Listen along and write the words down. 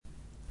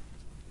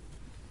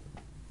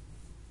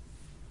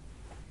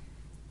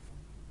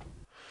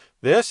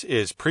This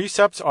is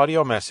Precepts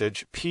Audio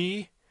Message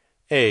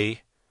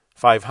P.A.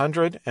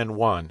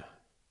 501.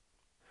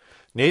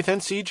 Nathan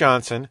C.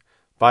 Johnson,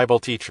 Bible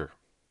Teacher.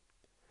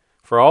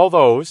 For all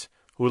those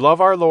who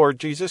love our Lord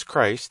Jesus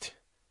Christ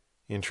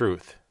in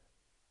truth.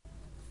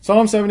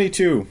 Psalm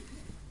 72.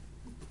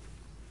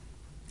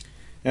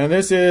 And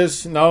this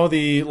is now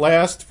the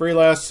very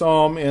last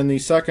psalm in the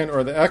second,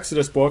 or the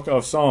Exodus book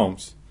of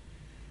Psalms,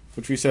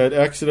 which we said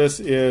Exodus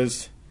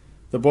is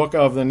the book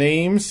of the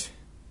names,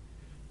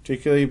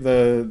 particularly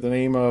the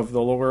name of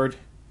the Lord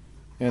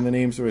and the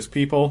names of his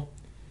people.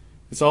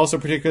 It's also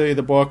particularly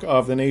the book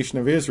of the nation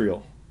of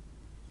Israel,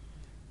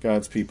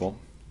 God's people.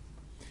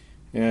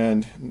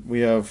 And we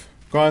have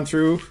gone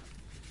through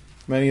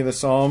many of the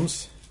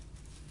Psalms,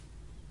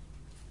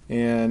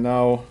 and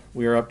now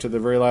we are up to the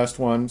very last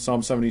one,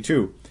 Psalm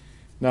 72.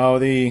 Now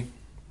the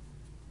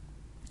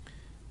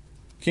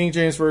King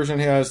James Version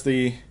has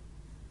the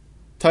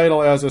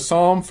title as a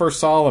Psalm for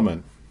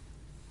Solomon.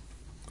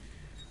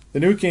 The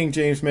New King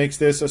James makes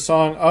this a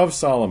Song of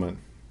Solomon.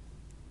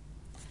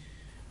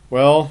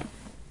 Well,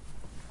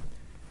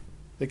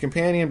 the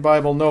companion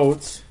Bible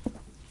notes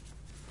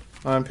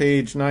on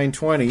page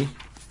 920,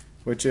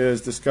 which is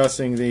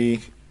discussing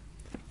the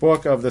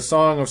book of the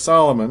Song of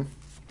Solomon,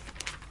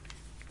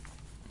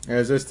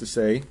 has this to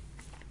say. It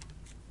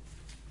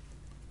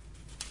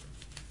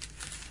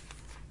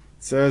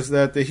says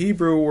that the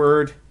Hebrew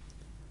word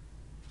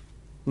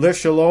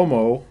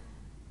lishalomo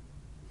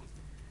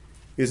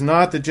is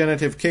not the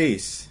genitive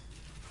case,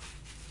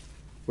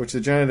 which the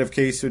genitive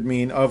case would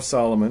mean of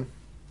Solomon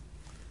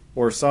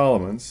or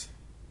Solomon's,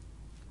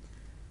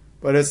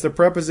 but it's the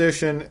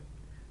preposition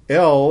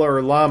el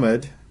or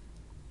lamed,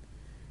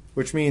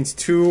 which means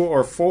to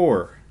or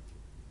for,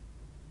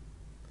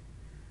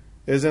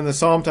 is in the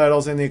psalm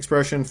titles in the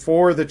expression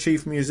for the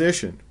chief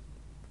musician,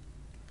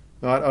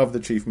 not of the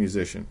chief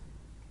musician.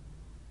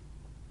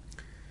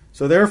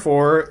 So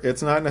therefore,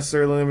 it's not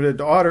necessarily limited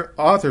to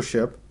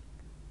authorship,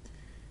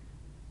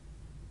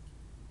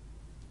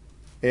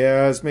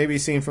 as may be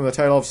seen from the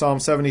title of Psalm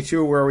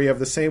 72, where we have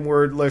the same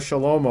word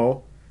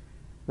lishalomo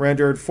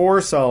rendered for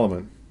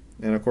Solomon.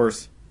 And of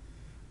course,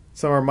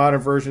 some of our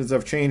modern versions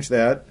have changed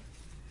that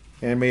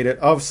and made it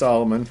of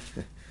Solomon,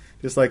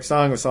 just like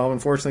Song of Solomon.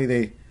 Fortunately,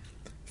 they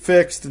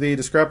fixed the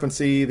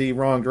discrepancy the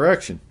wrong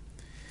direction.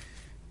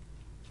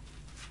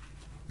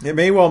 It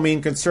may well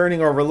mean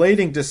concerning or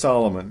relating to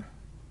Solomon.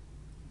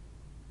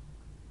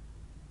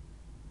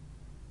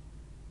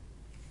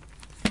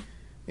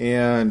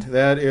 And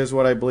that is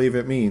what I believe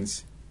it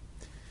means.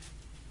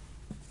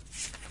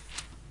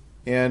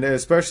 And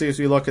especially as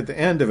we look at the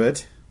end of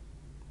it,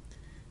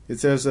 it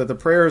says that the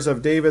prayers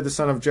of David the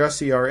son of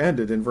Jesse are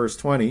ended in verse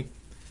 20,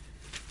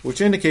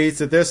 which indicates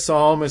that this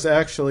psalm is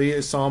actually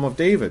a psalm of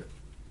David.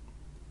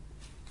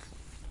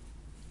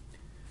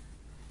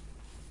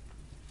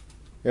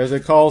 As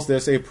it calls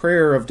this, a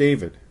prayer of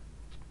David.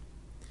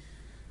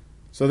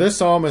 So this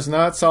psalm is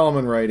not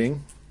Solomon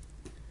writing.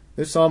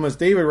 This psalm is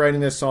David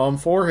writing this psalm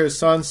for his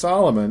son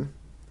Solomon,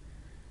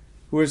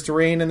 who is to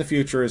reign in the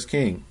future as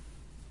king.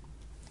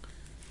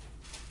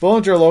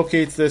 Bullinger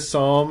locates this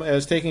psalm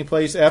as taking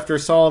place after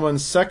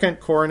Solomon's second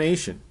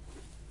coronation.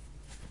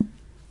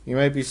 You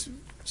might be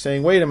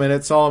saying, wait a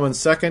minute, Solomon's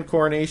second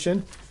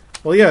coronation?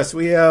 Well, yes,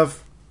 we're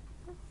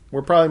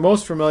probably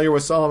most familiar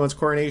with Solomon's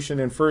coronation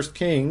in 1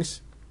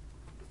 Kings.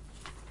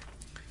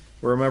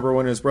 Remember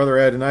when his brother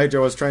Adonijah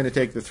was trying to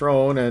take the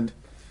throne, and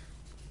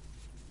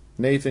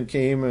Nathan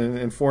came and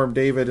informed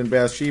David and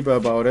Bathsheba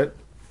about it,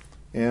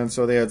 and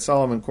so they had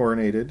Solomon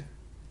coronated.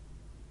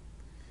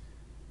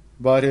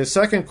 But his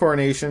second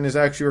coronation is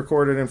actually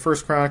recorded in 1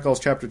 Chronicles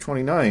chapter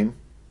 29,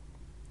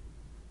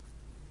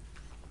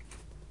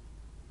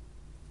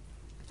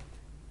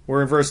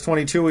 where in verse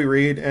 22 we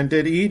read, and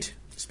did eat,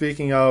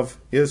 speaking of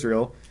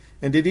Israel,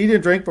 and did eat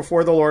and drink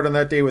before the Lord on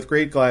that day with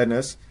great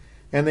gladness,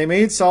 and they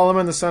made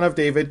Solomon the son of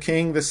David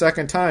king the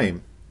second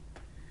time,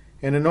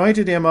 and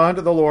anointed him unto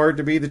the Lord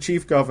to be the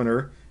chief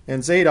governor,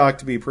 and Zadok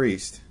to be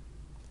priest.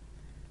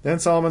 Then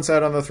Solomon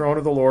sat on the throne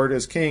of the Lord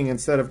as king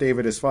instead of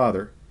David his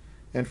father,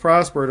 and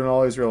prospered, and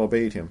all Israel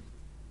obeyed him.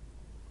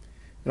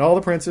 And all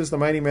the princes, the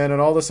mighty men,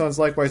 and all the sons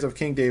likewise of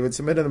King David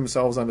submitted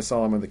themselves unto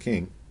Solomon the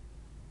king.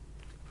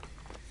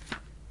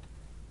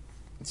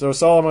 So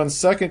Solomon's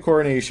second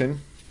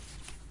coronation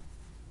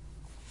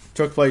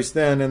took place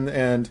then,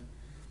 and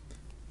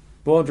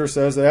Bullinger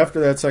says that after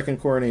that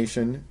second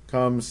coronation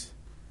comes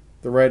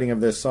the writing of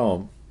this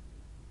psalm.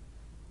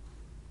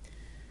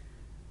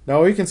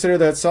 Now we consider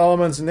that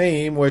Solomon's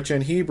name, which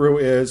in Hebrew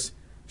is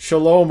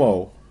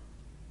Shalomo,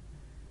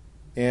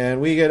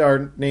 and we get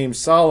our name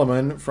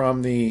Solomon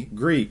from the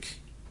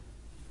Greek.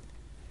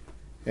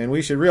 And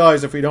we should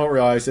realize, if we don't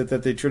realize it,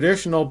 that the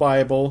traditional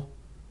Bible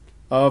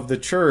of the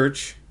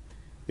church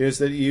is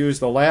that you use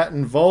the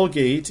Latin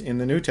Vulgate in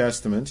the New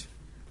Testament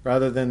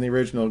rather than the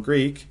original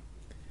Greek,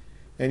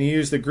 and you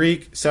use the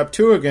Greek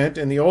Septuagint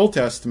in the Old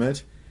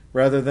Testament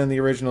rather than the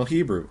original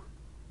Hebrew.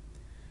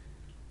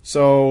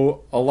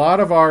 So a lot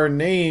of our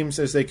names,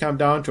 as they come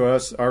down to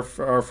us, our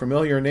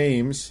familiar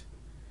names,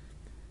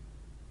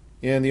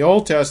 in the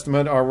Old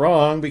Testament are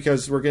wrong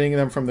because we're getting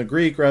them from the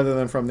Greek rather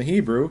than from the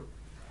Hebrew,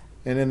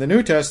 and in the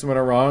New Testament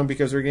are wrong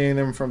because we're getting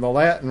them from the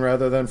Latin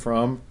rather than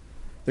from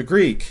the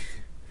Greek.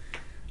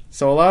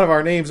 So a lot of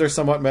our names are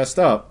somewhat messed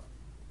up.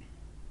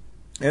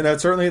 And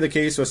that's certainly the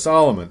case with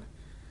Solomon,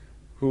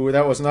 who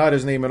that was not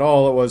his name at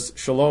all, it was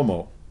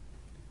Shlomo,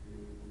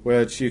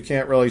 which you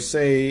can't really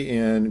say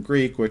in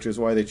Greek, which is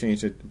why they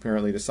changed it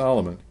apparently to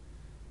Solomon.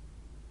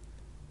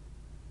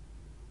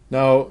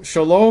 Now,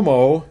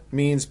 Shlomo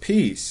means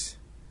peace,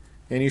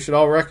 and you should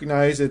all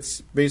recognize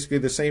it's basically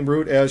the same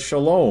root as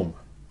shalom,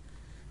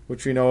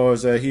 which we know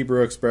is a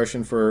Hebrew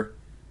expression for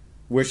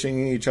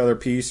wishing each other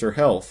peace or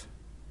health.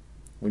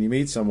 When you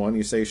meet someone,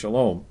 you say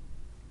shalom.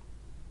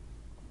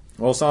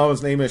 Well,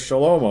 Solomon's name is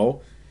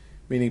Shlomo,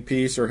 meaning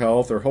peace or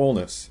health or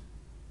wholeness.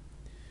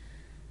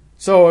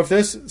 So if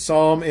this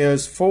psalm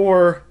is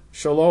for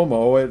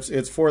Shlomo,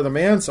 it's for the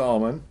man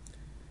Solomon,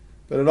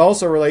 but it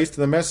also relates to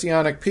the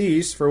messianic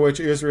peace for which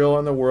Israel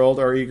and the world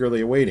are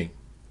eagerly awaiting.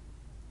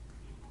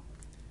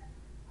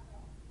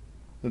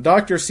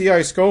 Dr.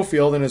 C.I.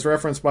 Scofield, in his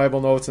reference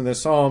Bible notes in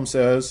this psalm,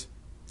 says,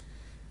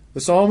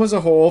 "The psalm as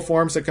a whole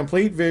forms a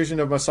complete vision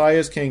of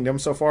Messiah's kingdom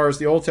so far as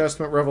the Old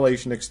Testament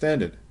revelation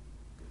extended.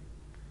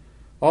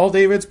 All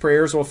David's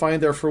prayers will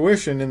find their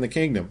fruition in the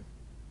kingdom."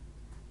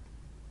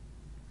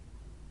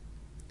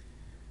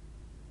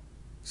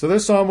 So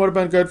this psalm would have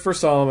been good for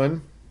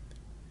Solomon.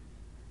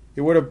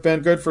 It would have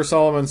been good for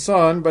Solomon's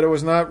son, but it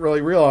was not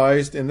really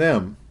realized in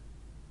them.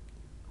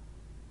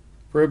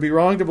 For it would be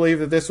wrong to believe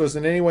that this was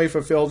in any way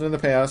fulfilled in the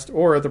past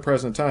or at the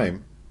present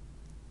time.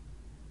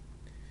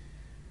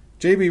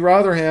 J.B.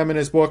 Rotherham, in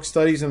his book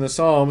Studies in the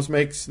Psalms,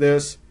 makes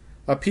this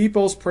a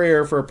people's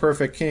prayer for a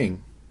perfect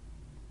king.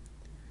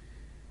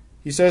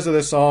 He says of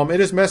this psalm, "It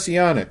is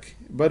messianic,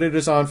 but it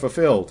is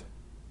unfulfilled.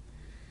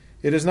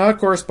 It does not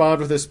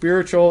correspond with the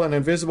spiritual and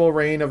invisible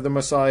reign of the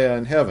Messiah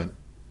in heaven.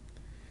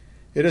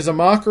 It is a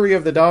mockery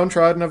of the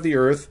downtrodden of the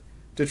earth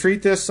to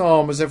treat this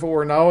psalm as if it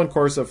were now in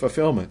course of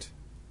fulfillment.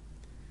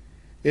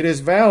 It is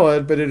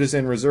valid, but it is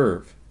in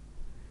reserve.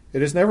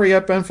 It has never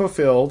yet been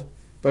fulfilled,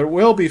 but it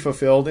will be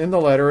fulfilled in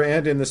the letter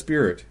and in the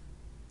spirit.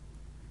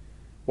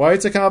 Why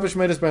its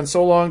accomplishment has been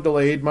so long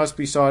delayed must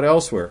be sought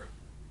elsewhere."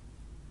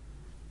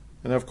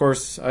 And of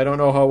course, I don't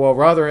know how well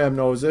Rotherham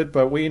knows it,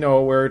 but we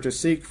know where to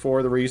seek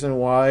for the reason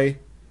why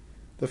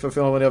the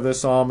fulfillment of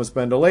this psalm has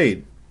been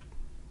delayed.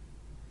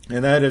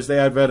 And that is the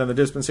advent and the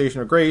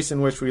dispensation of grace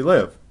in which we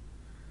live.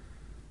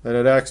 That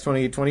at Acts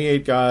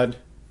 28:28, God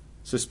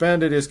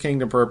suspended his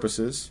kingdom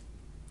purposes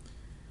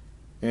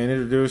and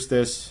introduced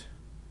this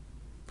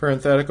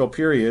parenthetical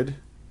period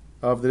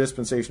of the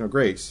dispensation of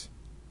grace.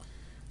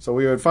 So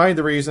we would find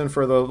the reason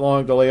for the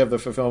long delay of the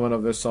fulfillment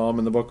of this psalm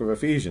in the book of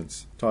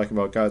Ephesians, talking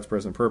about God's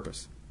present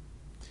purpose.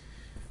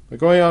 But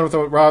going on with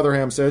what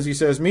Rotherham says, he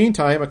says,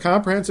 "Meantime, a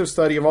comprehensive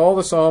study of all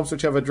the psalms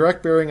which have a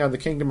direct bearing on the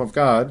kingdom of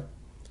God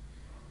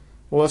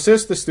will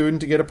assist the student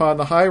to get upon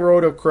the high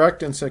road of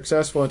correct and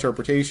successful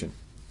interpretation.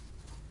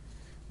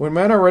 When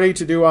men are ready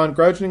to do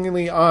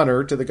ungrudgingly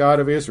honor to the God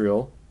of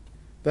Israel,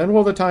 then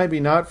will the time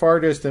be not far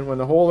distant when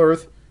the whole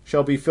earth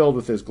shall be filled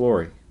with his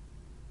glory."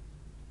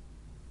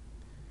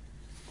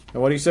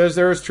 And what he says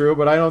there is true,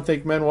 but I don't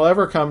think men will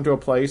ever come to a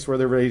place where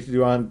they're ready to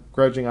do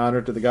ungrudging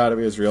honor to the God of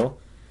Israel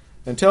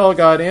until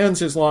God ends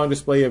his long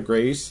display of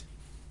grace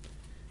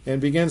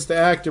and begins to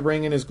act to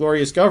bring in his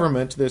glorious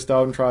government to this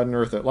downtrodden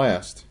earth at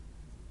last.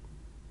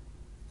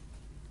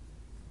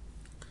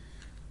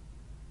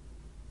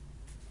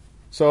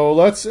 So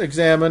let's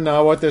examine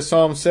now what this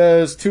psalm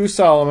says to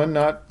Solomon,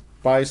 not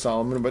by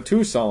Solomon, but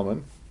to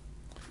Solomon.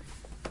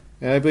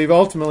 And I believe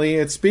ultimately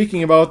it's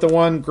speaking about the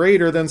one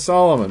greater than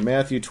Solomon.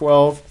 Matthew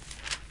 12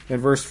 and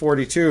verse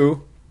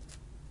 42,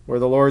 where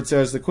the Lord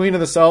says, "The queen of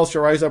the south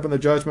shall rise up in the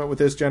judgment with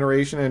this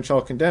generation and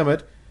shall condemn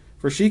it,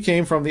 for she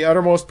came from the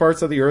uttermost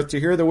parts of the earth to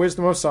hear the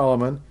wisdom of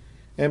Solomon,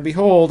 and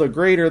behold, a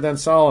greater than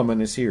Solomon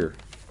is here."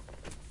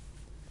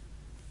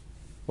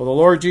 Well, the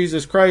Lord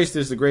Jesus Christ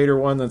is the greater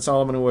one than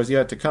Solomon who was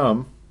yet to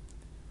come.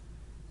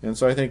 And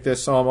so I think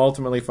this psalm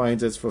ultimately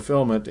finds its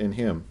fulfillment in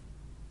him.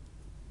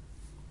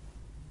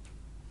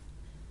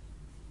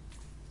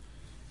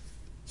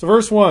 So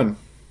verse 1.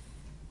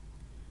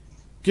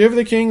 "Give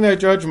the king thy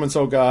judgments,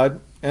 O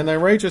God, and thy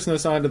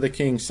righteousness unto the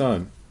king's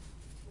son."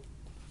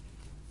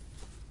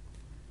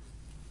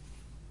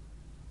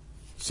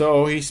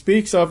 So he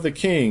speaks of the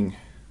king.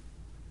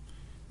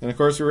 And of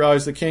course we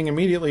realize the king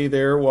immediately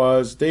there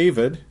was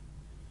David.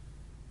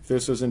 If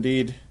this was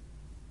indeed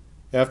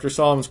after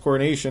Solomon's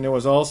coronation, it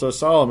was also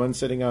Solomon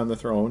sitting on the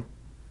throne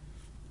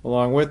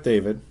along with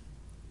David.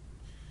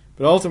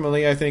 But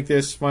ultimately I think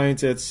this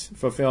finds its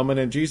fulfillment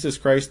in Jesus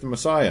Christ the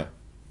Messiah,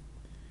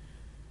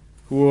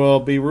 who will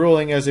be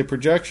ruling as a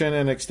projection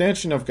and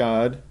extension of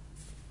God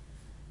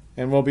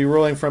and will be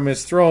ruling from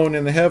his throne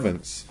in the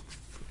heavens,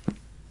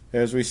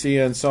 as we see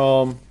in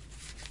Psalm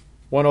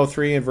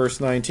 103 and verse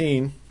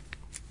 19,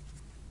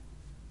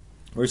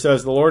 where it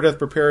says, "The Lord hath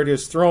prepared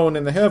his throne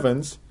in the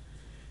heavens,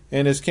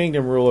 and his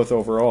kingdom ruleth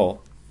over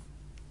all."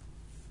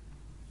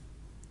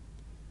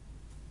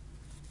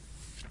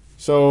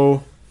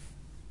 So,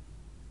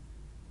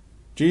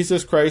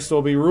 Jesus Christ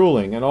will be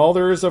ruling, and all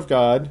there is of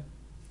God,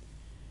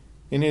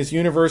 in his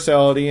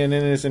universality and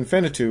in his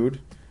infinitude,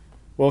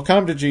 will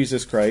come to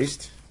Jesus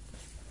Christ,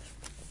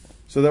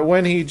 so that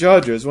when he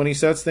judges, when he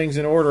sets things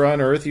in order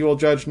on earth, he will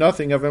judge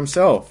nothing of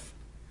himself.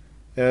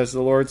 As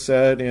the Lord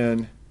said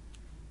in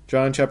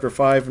John chapter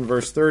 5 and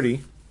verse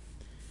 30,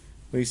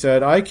 he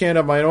said, I can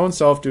of mine own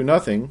self do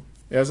nothing.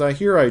 As I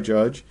hear I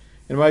judge,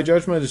 and my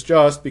judgment is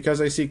just,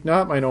 because I seek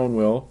not mine own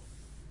will,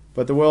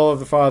 but the will of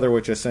the Father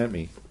which has sent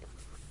me.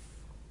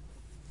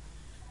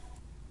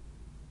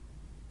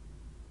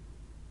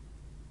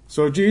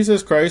 So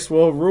Jesus Christ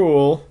will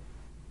rule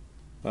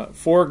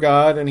for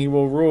God, and he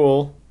will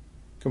rule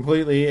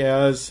completely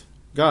as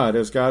God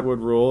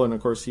would rule, and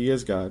of course he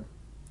is God.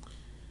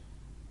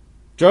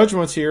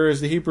 Judgments here is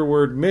the Hebrew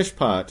word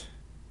mishpat,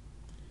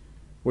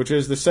 which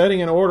is the setting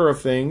in order of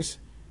things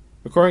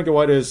according to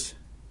what is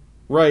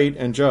right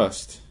and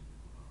just.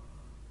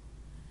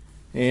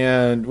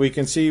 And we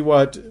can see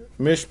what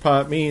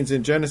mishpat means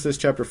in Genesis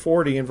chapter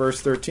 40 and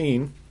verse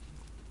 13.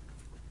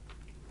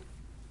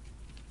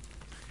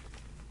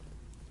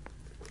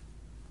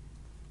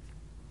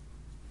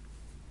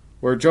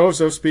 Where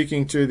Joseph,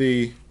 speaking to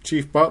the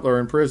chief butler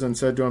in prison,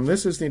 said to him,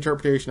 This is the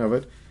interpretation of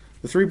it.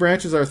 The 3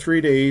 branches are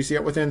 3 days,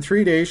 yet within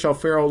 3 days shall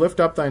Pharaoh lift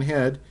up thine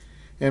head,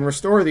 and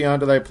restore thee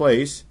unto thy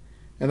place,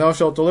 and thou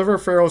shalt deliver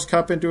Pharaoh's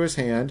cup into his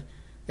hand,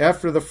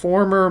 after the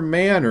former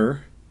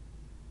manner,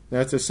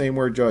 that's the same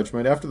word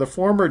judgment, after the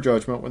former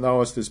judgment when thou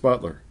wast his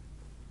butler.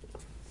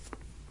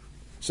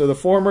 So the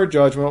former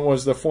judgment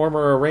was the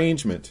former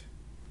arrangement,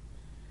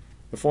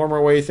 the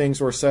former way things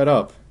were set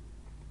up.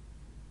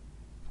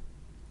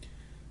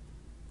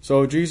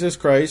 So Jesus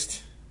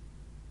Christ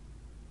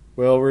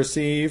will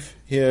receive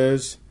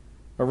his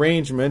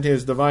arrangement,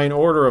 his divine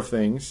order of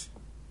things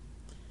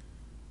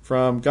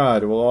from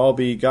God. It will all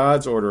be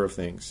God's order of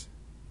things.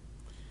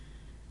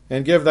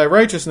 And give thy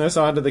righteousness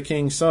unto the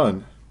king's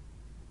son.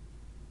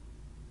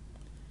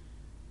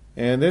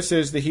 And this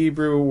is the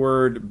Hebrew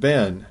word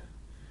ben.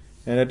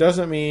 And it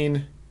doesn't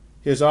mean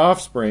his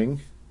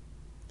offspring,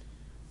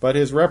 but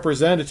his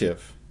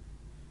representative.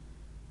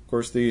 Of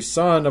course, the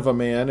son of a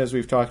man, as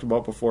we've talked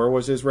about before,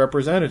 was his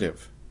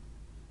representative.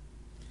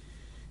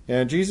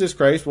 And Jesus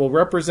Christ will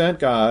represent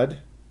God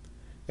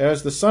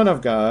as the Son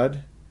of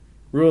God,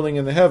 ruling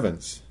in the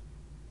heavens,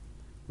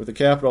 with a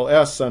capital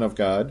S, Son of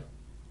God.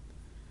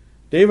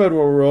 David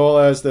will rule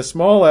as the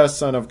small s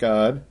Son of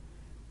God,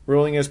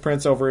 ruling as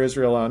prince over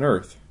Israel on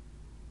earth.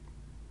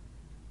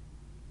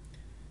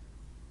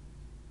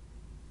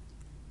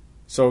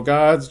 So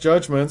God's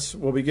judgments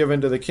will be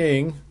given to the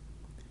king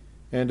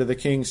and to the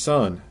king's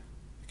son,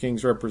 the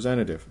king's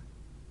representative.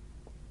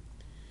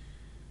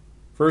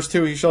 Verse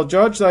 2, He shall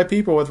judge thy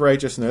people with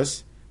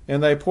righteousness,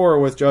 and thy poor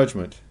with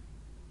judgment.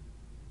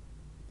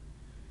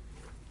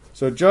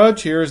 So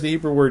judge here is the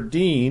Hebrew word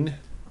din.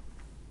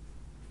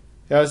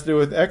 It has to do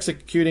with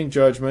executing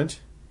judgment,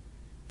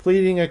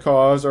 pleading a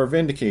cause, or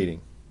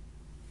vindicating.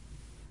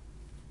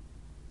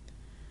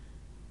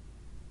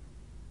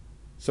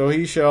 So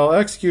he shall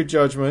execute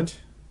judgment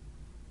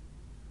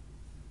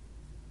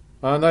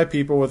on thy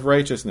people with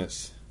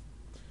righteousness.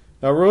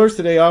 Now rulers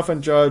today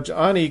often judge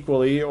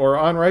unequally or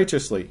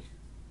unrighteously.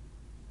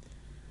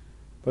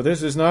 But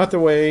this is not the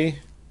way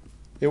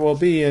it will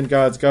be in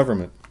God's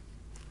government.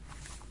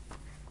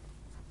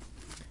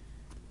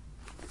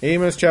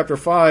 Amos chapter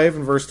 5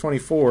 and verse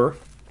 24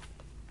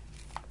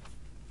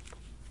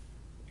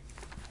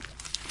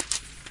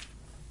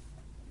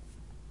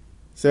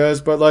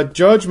 says, But let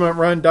judgment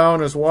run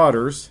down as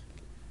waters,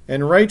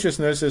 and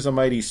righteousness as a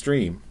mighty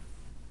stream.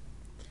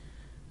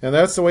 And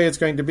that's the way it's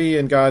going to be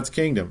in God's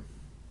kingdom.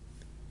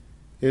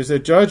 Is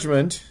that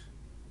judgment,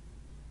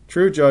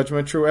 true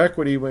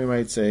equity, we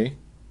might say,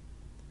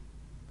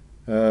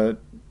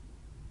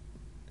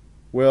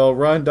 will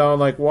run down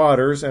like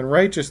waters, and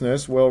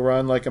righteousness will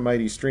run like a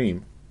mighty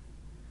stream.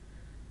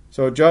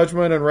 So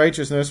judgment and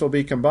righteousness will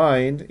be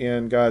combined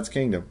in God's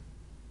kingdom.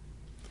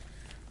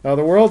 Now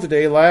the world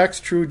today lacks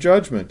true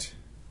judgment.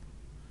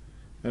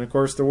 And of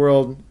course the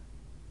world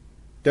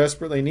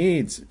desperately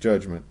needs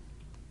judgment.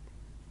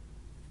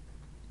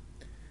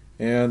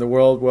 And the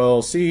world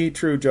will see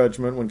true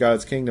judgment when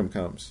God's kingdom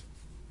comes.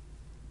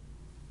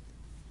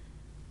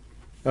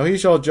 Now he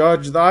shall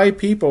judge thy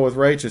people with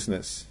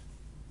righteousness.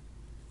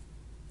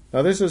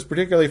 Now this is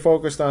particularly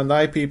focused on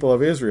thy people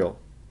of Israel.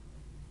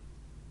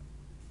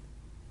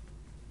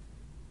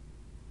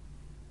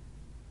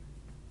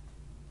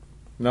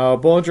 Now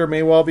Bullinger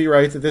may well be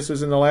right that this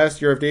was in the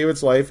last year of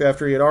David's life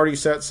after he had already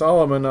set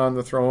Solomon on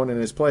the throne in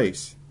his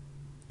place.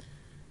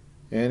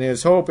 And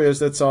his hope is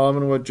that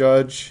Solomon would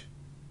judge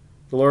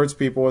the Lord's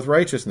people with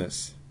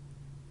righteousness.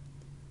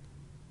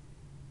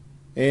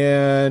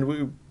 And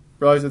we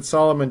realize that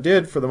Solomon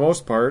did for the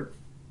most part.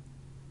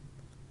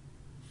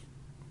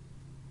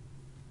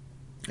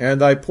 And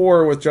thy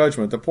poor with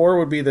judgment. The poor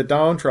would be the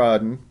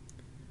downtrodden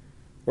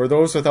or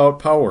those without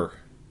power.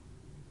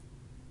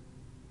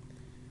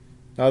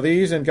 Now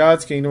these in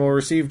God's kingdom will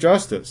receive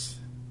justice.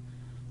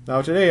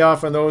 Now today,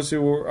 often those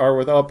who are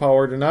without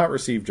power do not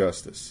receive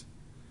justice.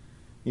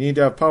 You need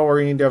to have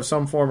power, you need to have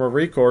some form of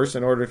recourse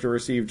in order to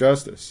receive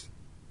justice.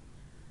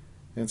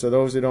 And so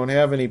those who don't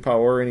have any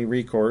power, any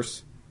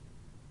recourse,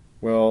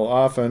 will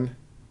often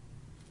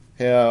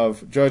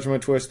have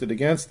judgment twisted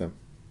against them.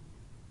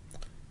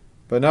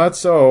 But not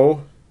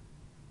so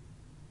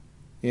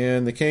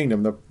in the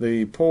kingdom.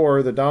 The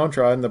poor, the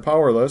downtrodden, the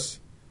powerless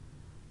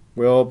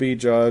will be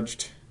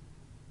judged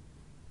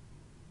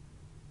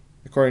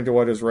according to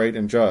what is right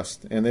and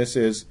just. And this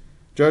is,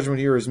 judgment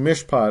here is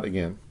mishpat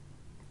again.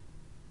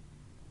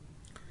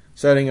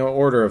 Setting an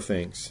order of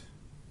things.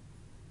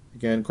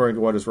 Again, according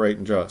to what is right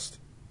and just.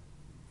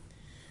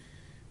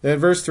 Then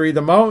verse 3,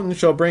 the mountain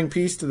shall bring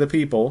peace to the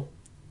people,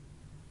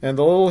 and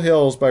the little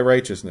hills by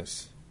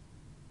righteousness.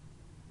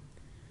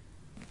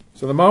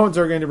 So the mountains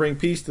are going to bring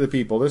peace to the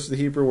people. This is the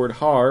Hebrew word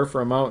har for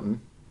a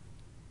mountain.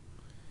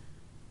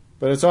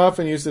 But it's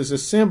often used as a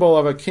symbol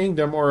of a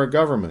kingdom or a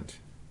government.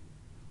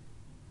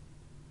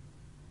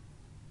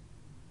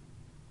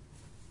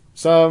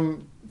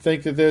 Some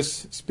think that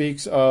this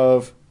speaks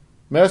of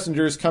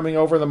messengers coming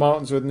over the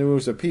mountains with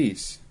news of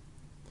peace.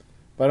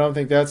 But I don't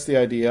think that's the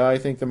idea. I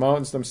think the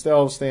mountains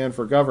themselves stand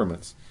for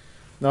governments.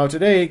 Now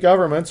today,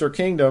 governments or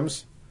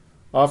kingdoms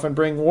often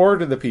bring war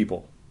to the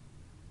people.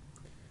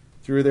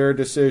 Through their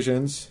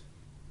decisions,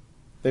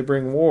 they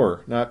bring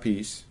war, not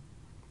peace.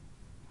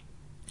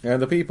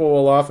 And the people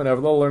will often have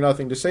little or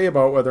nothing to say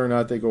about whether or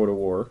not they go to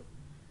war.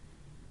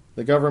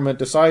 The government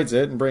decides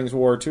it and brings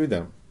war to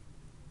them.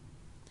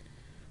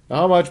 Now,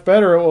 how much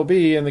better it will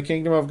be in the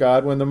kingdom of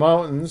God when the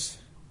mountains,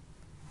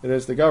 that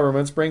is the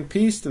governments, bring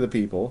peace to the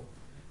people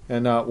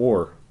and not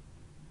war.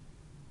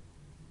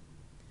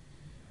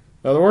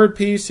 Now the word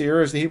peace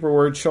here is the Hebrew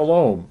word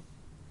shalom.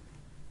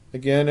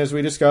 Again, as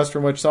we discussed,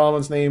 from which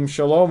Solomon's name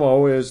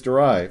Shalomo is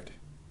derived.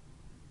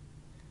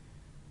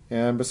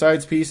 And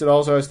besides peace, it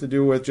also has to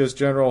do with just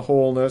general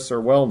wholeness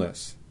or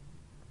wellness.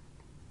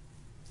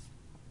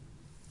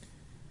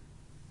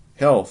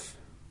 Health.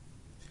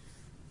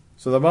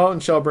 So the mountain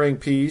shall bring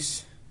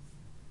peace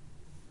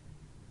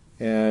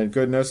and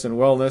goodness and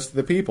wellness to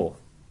the people.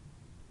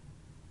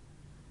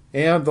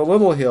 And the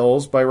little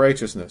hills by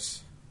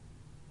righteousness.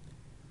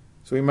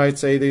 So we might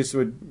say the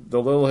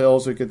little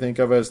hills we could think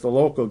of as the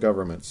local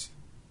governments,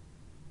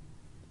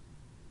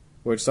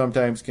 which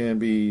sometimes can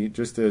be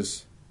just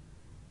as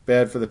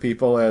bad for the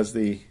people as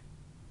the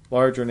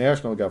larger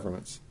national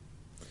governments.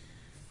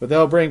 But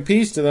they'll bring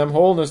peace to them,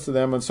 wholeness to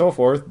them, and so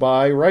forth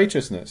by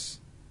righteousness.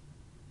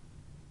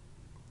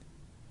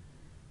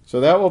 So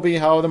that will be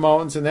how the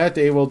mountains in that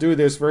day will do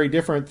this very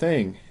different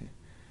thing.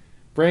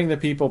 Bring the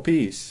people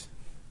peace.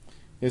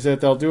 Is that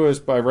they'll do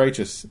it by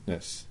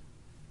righteousness.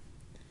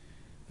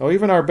 Now,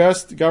 even our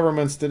best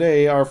governments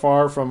today are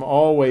far from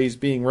always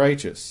being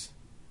righteous.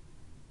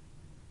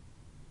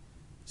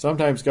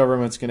 Sometimes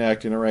governments can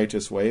act in a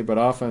righteous way, but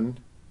often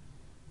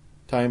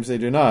times they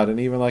do not.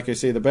 And even, like I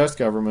say, the best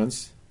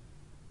governments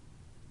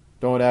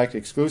don't act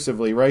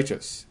exclusively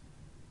righteous.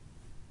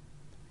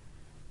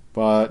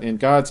 But in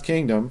God's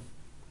kingdom,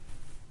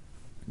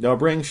 they'll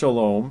bring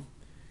shalom,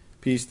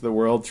 peace to the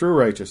world, through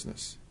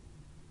righteousness.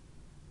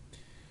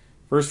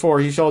 Verse 4,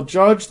 he shall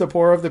judge the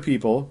poor of the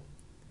people,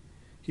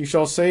 he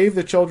shall save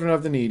the children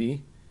of the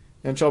needy,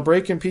 and shall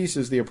break in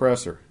pieces the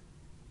oppressor.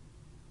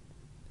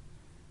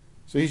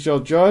 So he shall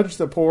judge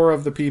the poor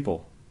of the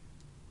people.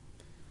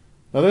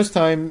 Now this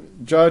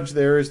time, judge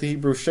there is the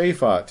Hebrew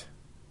shaphat,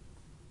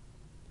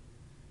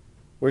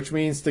 which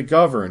means to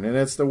govern, and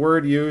it's the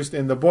word used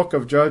in the book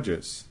of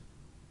Judges.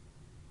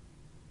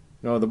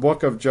 The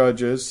book of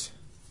Judges,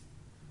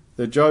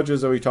 the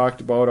judges that we talked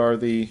about are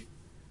the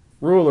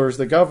rulers,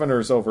 the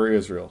governors over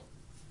Israel.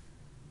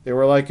 They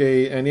were like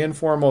an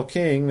informal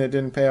king that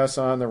didn't pass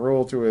on the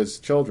rule to his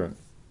children.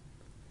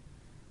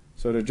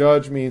 So to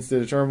judge means to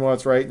determine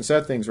what's right and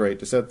set things right,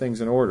 to set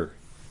things in order.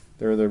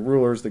 They're the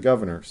rulers, the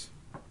governors.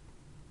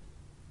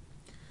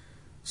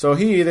 So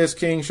he, this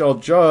king, shall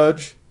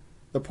judge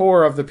the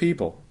poor of the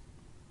people.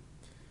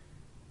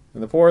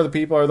 And the poor of the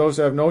people are those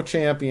who have no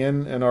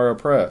champion and are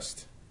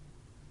oppressed.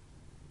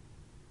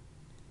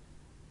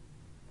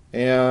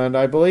 And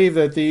I believe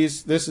that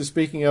this is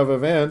speaking of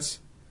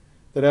events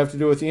that have to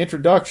do with the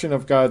introduction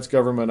of God's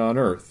government on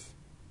earth.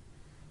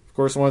 Of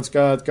course, once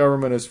God's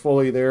government is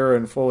fully there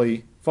and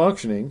fully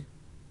functioning,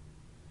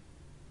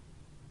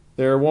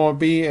 there won't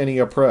be any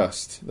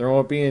oppressed. There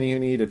won't be any who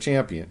need a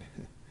champion.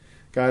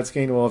 God's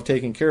kingdom will have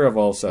taken care of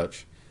all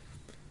such.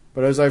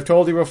 But as I've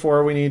told you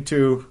before, we need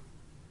to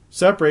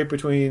separate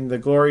between the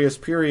glorious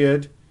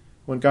period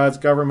when God's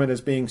government is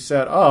being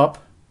set up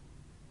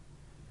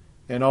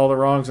and all the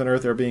wrongs on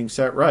earth are being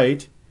set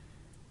right,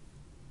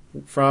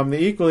 from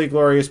the equally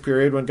glorious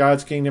period when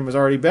God's kingdom has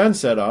already been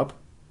set up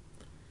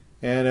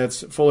and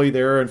it's fully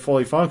there and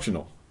fully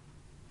functional.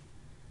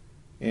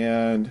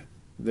 And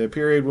the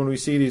period when we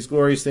see these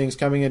glorious things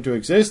coming into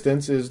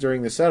existence is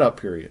during the setup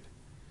period.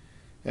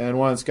 And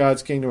once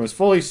God's kingdom is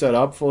fully set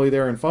up, fully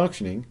there and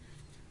functioning,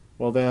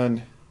 well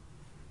then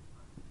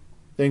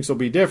things will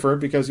be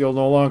different because you'll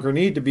no longer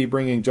need to be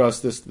bringing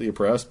justice to the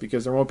oppressed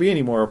because there won't be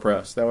any more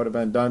oppressed. That would have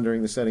been done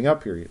during the setting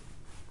up period.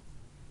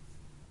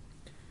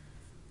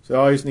 So you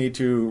always need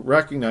to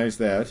recognize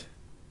that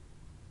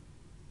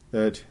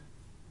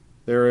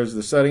there is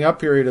the setting up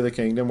period of the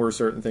kingdom where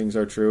certain things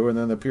are true, and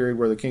then the period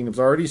where the kingdom's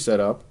already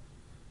set up,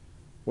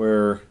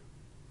 where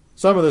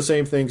some of the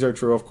same things are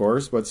true, of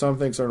course, but some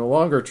things are no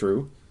longer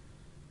true.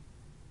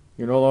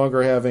 You're no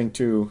longer having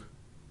to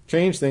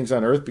change things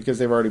on earth because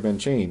they've already been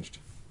changed.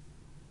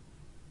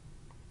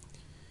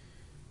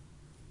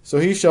 So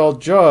he shall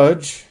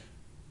judge,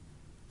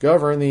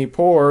 govern the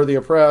poor, the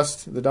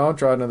oppressed, the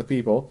downtrodden of the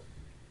people.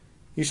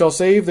 He shall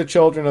save the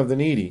children of the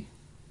needy.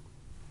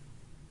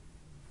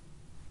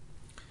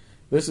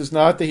 This is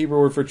not the Hebrew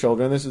word for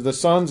children. This is the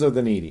sons of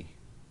the needy.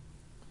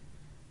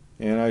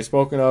 And I've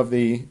spoken of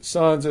the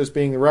sons as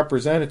being the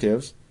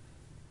representatives.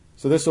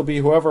 So this will be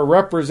whoever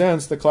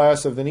represents the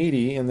class of the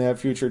needy in that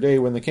future day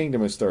when the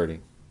kingdom is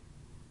starting.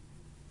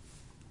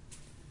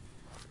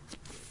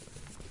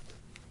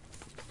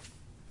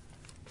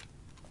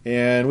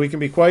 And we can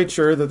be quite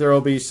sure that there will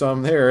be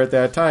some there at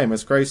that time,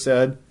 as Christ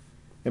said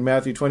in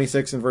Matthew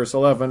 26 and verse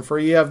 11, "For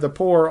ye have the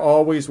poor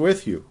always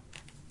with you."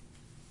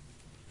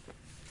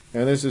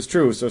 And this is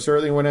true. So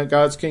certainly when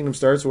God's kingdom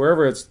starts,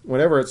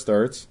 whenever it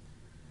starts,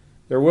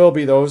 there will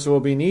be those who will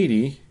be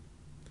needy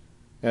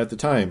at the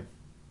time.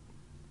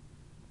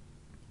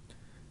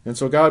 And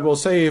so God will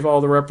save all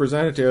the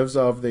representatives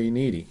of the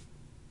needy.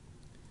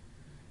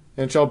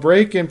 And shall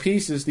break in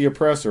pieces the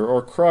oppressor,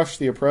 or crush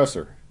the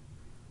oppressor.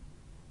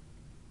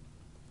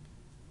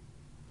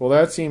 Well,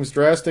 that seems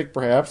drastic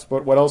perhaps,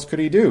 but what else could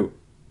he do?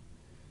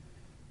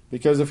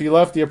 Because if he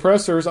left the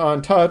oppressors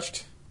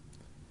untouched,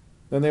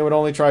 then they would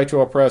only try to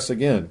oppress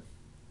again.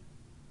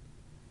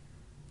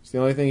 So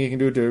the only thing he can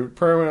do to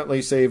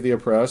permanently save the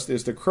oppressed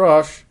is to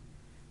crush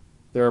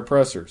their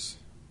oppressors.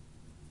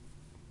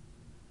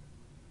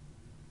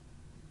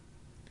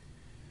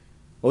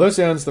 Well, this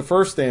ends the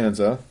first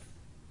stanza,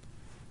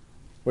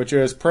 which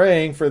is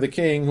praying for the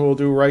king who will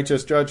do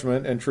righteous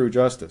judgment and true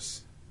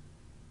justice.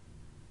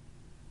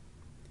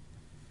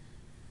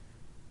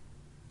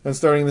 Then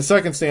starting the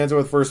second stanza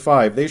with verse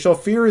 5, "They shall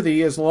fear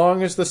thee as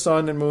long as the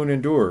sun and moon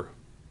endure,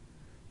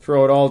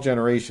 throughout all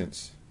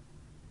generations."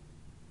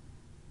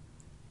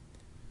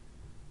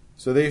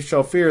 So they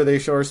shall fear, they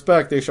shall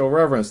respect, they shall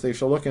reverence, they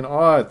shall look in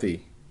awe at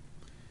thee,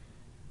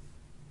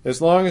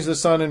 as long as the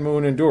sun and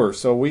moon endure.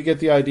 So we get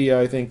the idea,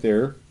 I think,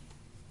 there.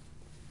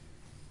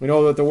 We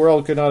know that the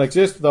world could not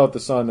exist without the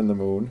sun and the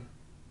moon.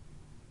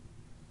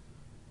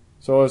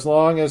 So as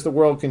long as the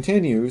world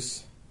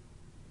continues,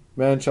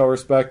 men shall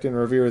respect and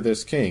revere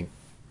this king.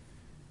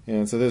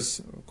 And so this,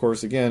 of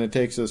course, again, it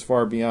takes us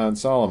far beyond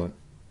Solomon.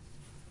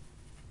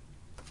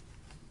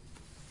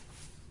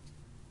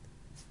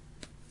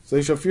 So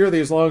they shall fear thee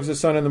as long as the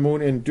sun and the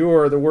moon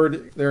endure. The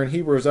word there in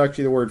Hebrew is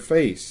actually the word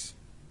face.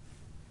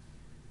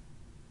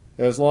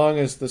 As long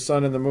as the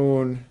sun and the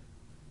moon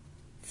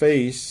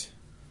face,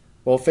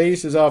 well,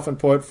 face is often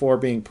put for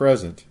being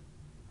present.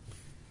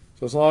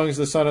 So as long as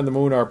the sun and the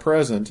moon are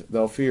present,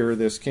 they'll fear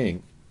this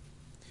king.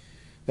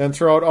 Then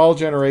throughout all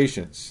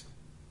generations.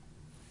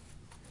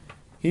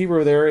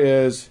 Hebrew there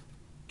is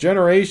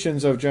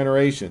generations of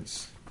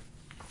generations,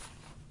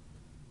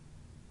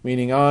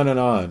 meaning on and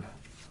on.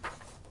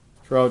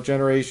 Throughout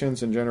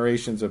generations and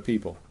generations of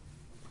people.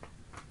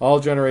 All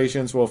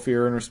generations will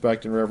fear and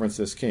respect and reverence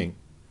this king.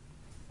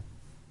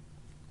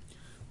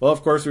 Well,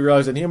 of course, we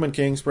realize that human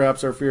kings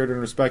perhaps are feared and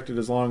respected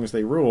as long as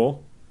they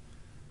rule,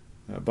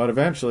 but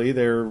eventually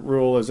their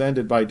rule is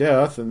ended by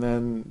death, and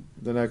then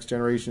the next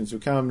generations who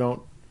come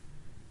don't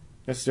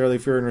necessarily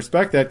fear and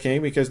respect that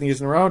king because he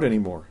isn't around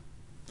anymore.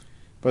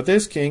 But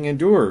this king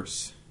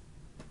endures.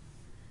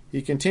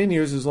 He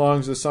continues as long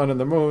as the sun and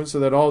the moon, so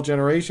that all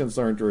generations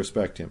learn to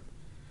respect him.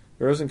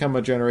 There doesn't come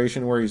a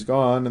generation where he's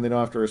gone and they don't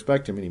have to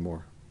respect him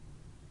anymore.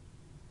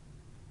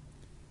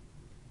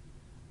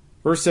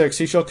 Verse 6,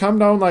 "He shall come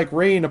down like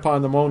rain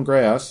upon the mown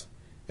grass,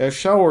 as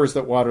showers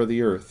that water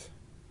the earth."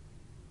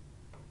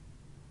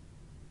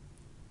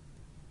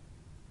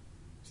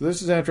 So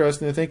this is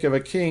interesting to think of a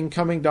king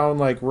coming down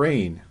like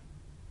rain.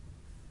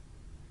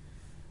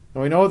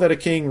 Now we know that a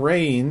king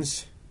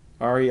reigns,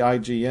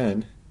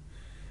 R-E-I-G-N.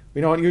 We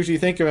don't usually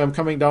think of him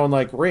coming down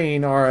like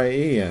rain,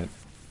 R-I-A-N,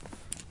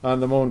 on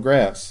the mown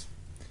grass.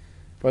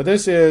 But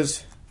this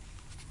is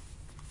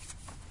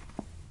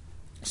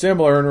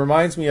similar and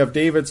reminds me of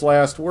David's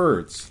last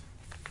words.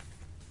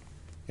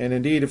 And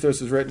indeed, if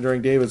this was written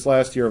during David's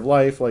last year of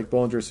life, like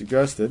Bullinger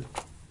suggested,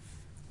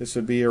 this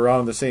would be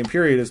around the same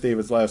period as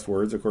David's last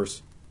words. Of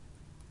course,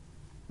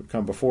 would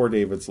come before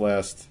David's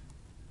last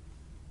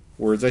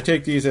words. I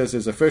take these as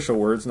his official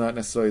words, not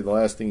necessarily the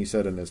last thing he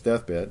said in his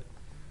deathbed.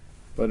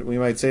 But we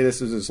might say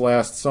this is his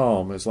last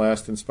psalm, his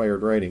last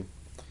inspired writing.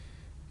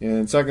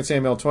 In 2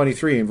 Samuel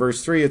 23, in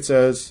verse 3, it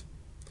says,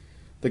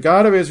 "The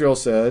God of Israel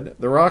said,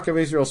 the rock of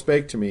Israel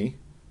spake to me,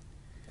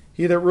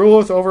 He that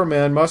ruleth over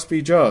men must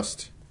be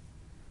just,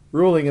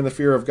 ruling in the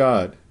fear of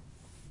God.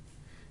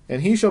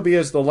 And he shall be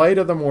as the light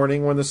of the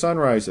morning when the sun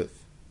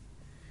riseth,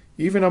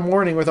 even a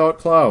morning without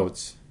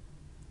clouds,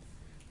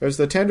 as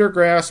the tender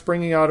grass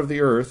springing out of the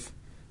earth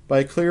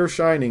by clear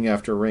shining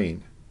after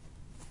rain.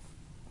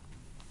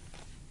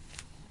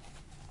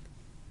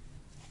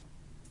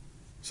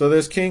 So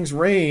this king's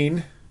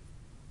reign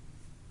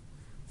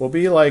will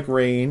be like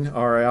rain,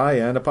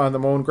 R-A-I-N, upon the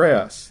mown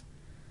grass,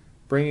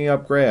 bringing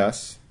up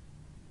grass,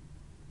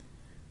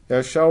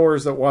 as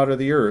showers that water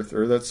the earth,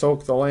 or that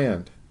soak the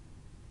land.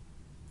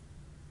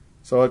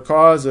 So it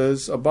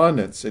causes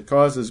abundance, it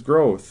causes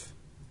growth,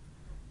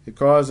 it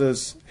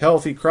causes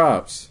healthy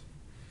crops.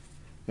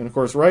 And of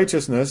course,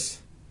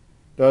 righteousness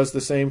does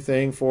the same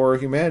thing for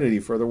humanity,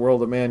 for the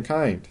world of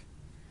mankind.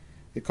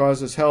 It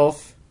causes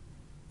health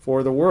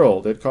for the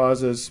world. It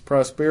causes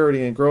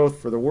prosperity and growth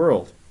for the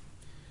world.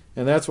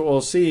 And that's what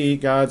we'll see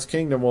God's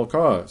kingdom will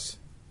cause,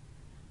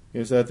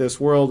 is that this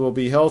world will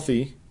be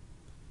healthy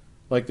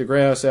like the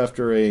grass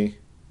after a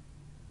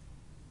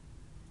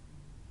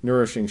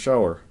nourishing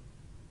shower.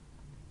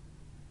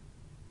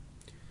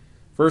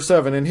 Verse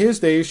 7, In his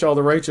days shall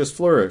the righteous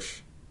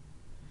flourish,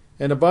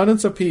 and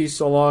abundance of peace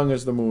so long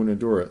as the moon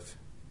endureth.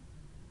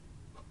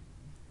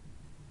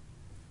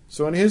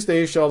 So in his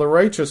days shall the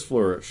righteous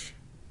flourish.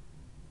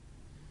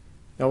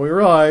 Now we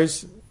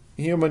realize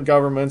human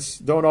governments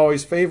don't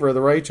always favor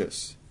the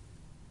righteous.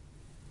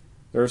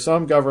 There are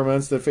some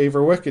governments that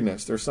favor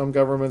wickedness. There are some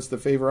governments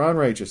that favor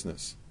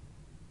unrighteousness,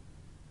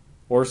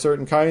 or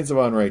certain kinds of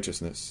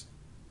unrighteousness.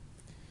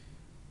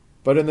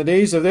 But in the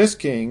days of this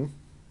king,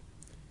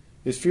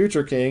 his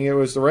future king, it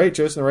was the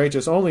righteous and the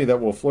righteous only that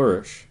will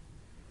flourish,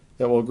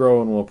 that will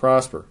grow and will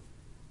prosper.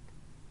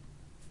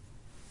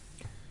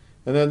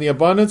 And then the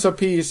abundance of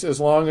peace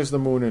as long as the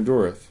moon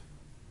endureth.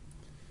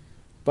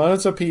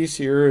 Abundance of peace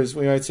here is,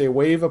 we might say,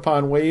 wave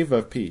upon wave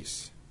of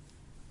peace.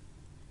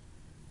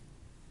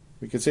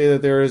 We could say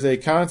that there is a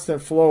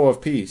constant flow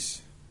of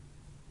peace.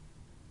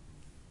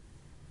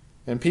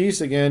 And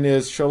peace, again,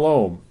 is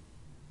shalom,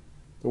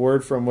 the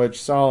word from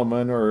which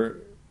Solomon, or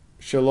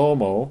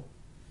Shalomo,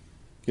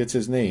 gets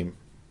his name.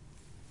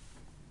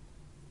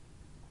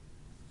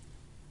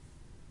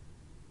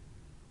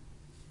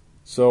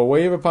 So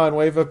wave upon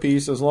wave of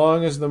peace as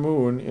long as the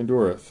moon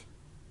endureth.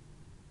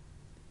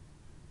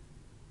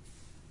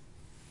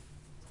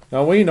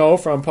 Now we know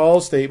from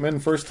Paul's statement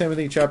in 1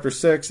 Timothy chapter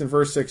 6 and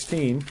verse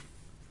 16,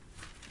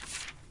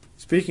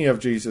 speaking of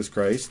Jesus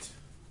Christ,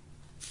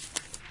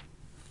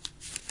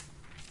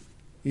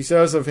 he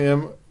says of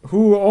him,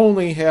 who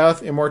only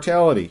hath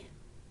immortality,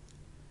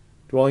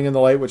 dwelling in the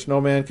light which no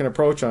man can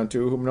approach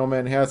unto, whom no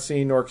man hath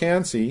seen nor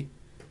can see,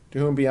 to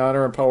whom be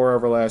honor and power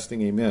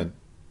everlasting. Amen.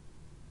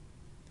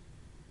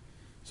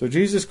 So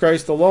Jesus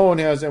Christ alone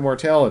has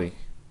immortality.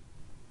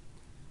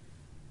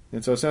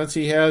 And so since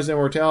he has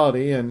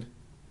immortality, and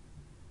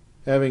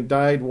having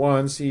died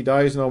once, he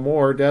dies no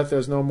more, death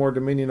has no more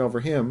dominion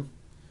over him,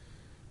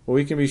 well,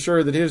 we can be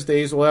sure that his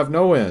days will have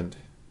no end.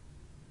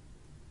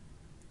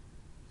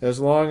 As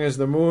long as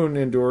the moon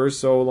endures,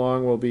 so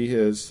long will be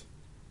his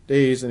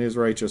days in his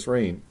righteous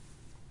reign.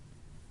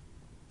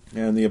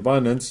 And the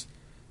abundance,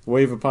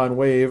 wave upon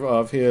wave,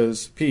 of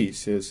his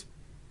peace, his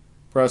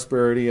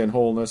prosperity and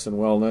wholeness and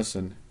wellness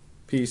and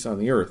peace on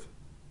the earth.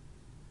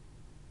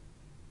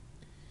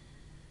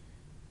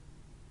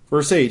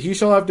 Verse 8, He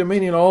shall have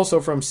dominion also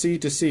from sea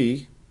to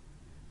sea,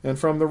 and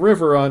from the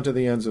river unto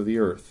the ends of the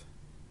earth.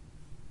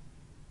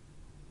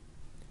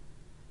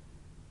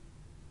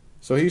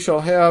 So he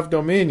shall have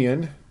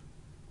dominion,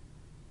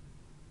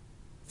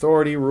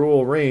 authority,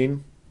 rule,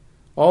 reign,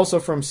 also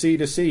from sea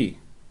to sea.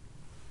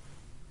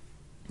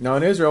 Now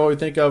in Israel, we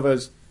think of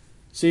as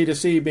sea to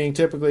sea being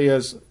typically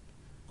as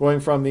going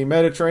from the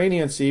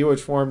Mediterranean Sea,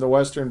 which formed the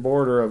western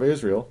border of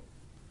Israel,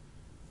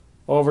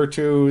 over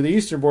to the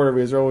eastern border of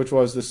Israel, which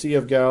was the Sea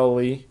of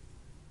Galilee,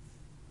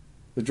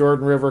 the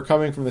Jordan River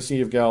coming from the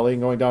Sea of Galilee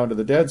and going down to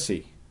the Dead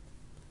Sea.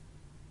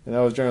 And that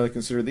was generally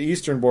considered the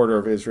eastern border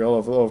of Israel,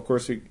 although of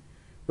course we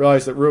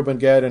realize that Reuben,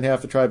 Gad, and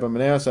half the tribe of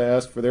Manasseh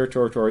asked for their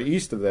territory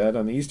east of that,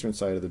 on the eastern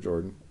side of the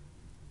Jordan.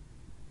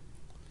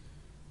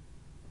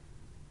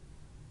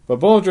 But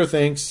Bullinger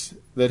thinks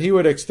that he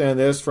would extend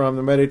this from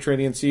the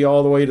Mediterranean Sea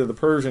all the way to the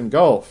Persian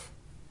Gulf.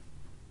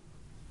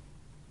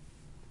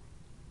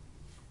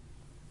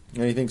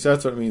 And he thinks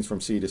that's what it means from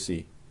sea to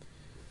sea.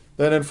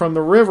 Then and from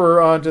the river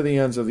on to the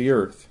ends of the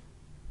earth.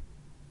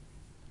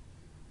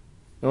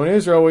 Now in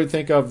Israel we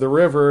think of the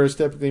river as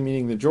typically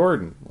meaning the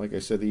Jordan, like I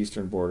said, the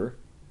eastern border.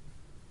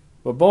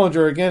 But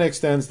Bullinger again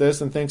extends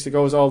this and thinks it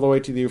goes all the way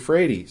to the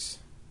Euphrates,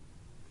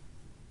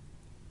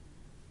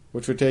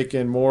 which would take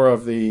in more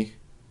of the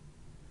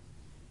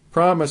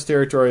promised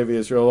territory of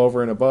Israel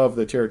over and above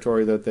the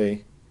territory that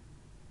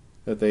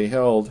they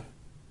held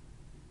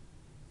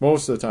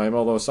most of the time,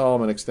 although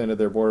Solomon extended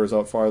their borders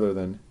out farther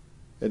than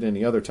at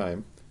any other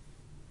time,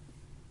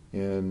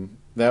 and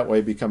that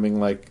way becoming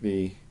like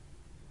the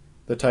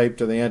type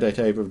to the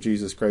antitype of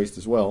Jesus Christ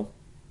as well.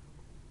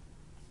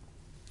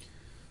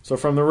 So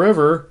from the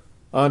river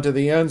onto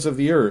the ends of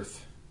the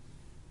earth.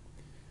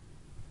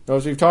 Now,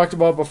 as we've talked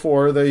about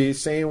before, the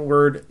same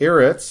word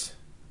eretz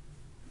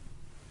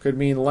could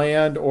mean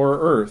land or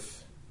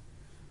earth.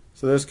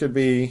 So this could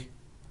be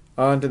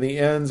onto the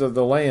ends of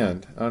the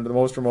land, onto the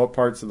most remote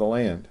parts of the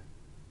land.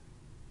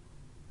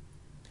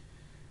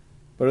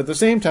 But at the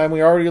same time,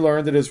 we already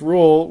learned that his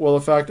rule will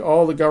affect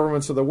all the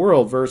governments of the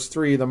world. Verse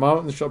 3, the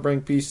mountains shall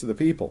bring peace to the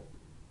people.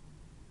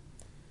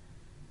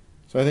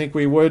 So I think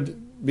we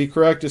would be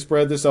correct to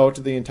spread this out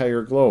to the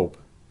entire globe,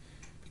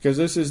 because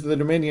this is the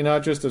dominion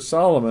not just of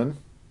Solomon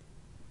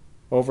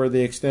over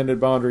the extended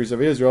boundaries of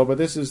Israel, but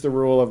this is the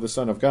rule of the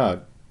Son of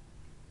God.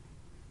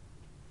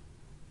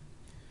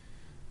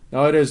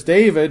 Now it is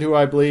David who,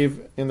 I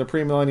believe, in the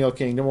premillennial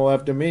kingdom will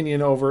have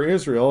dominion over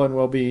Israel and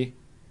will be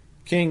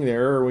king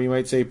there, or we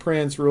might say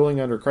prince, ruling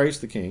under Christ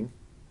the King.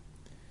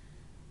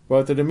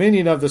 But the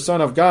dominion of the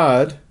Son of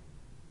God,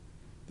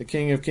 the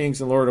King of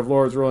kings and Lord of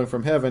lords ruling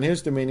from heaven,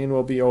 his dominion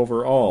will be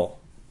over all,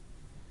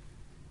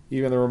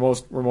 even the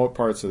most remote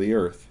parts of the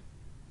earth.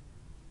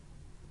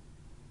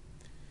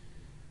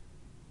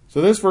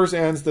 So this verse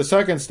ends the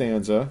second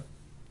stanza,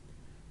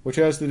 which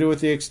has to do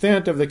with the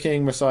extent of the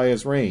King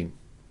Messiah's reign,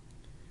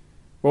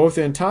 both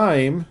in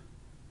time,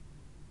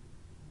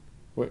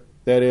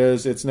 that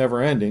is, it's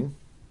never ending,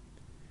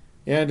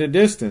 and in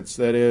distance,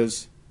 that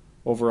is,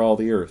 over all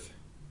the earth.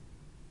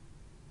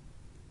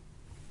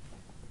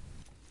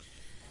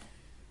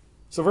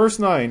 So verse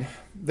 9,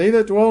 they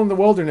that dwell in the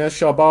wilderness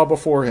shall bow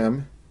before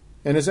him,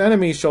 and his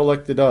enemies shall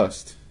lick the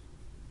dust.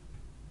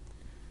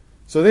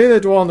 So they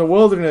that dwell in the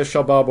wilderness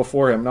shall bow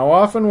before him. Now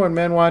often when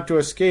men want to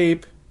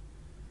escape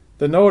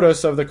the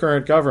notice of the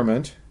current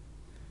government,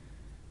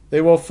 they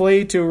will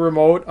flee to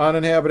remote,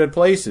 uninhabited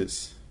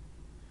places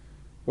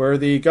where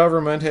the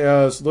government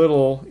has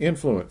little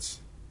influence,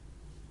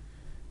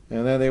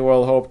 and then they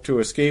will hope to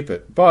escape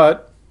it.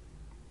 But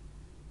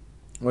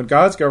when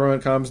God's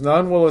government comes,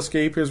 none will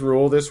escape his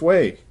rule this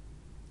way.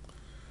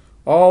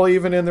 All,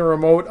 even in the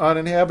remote,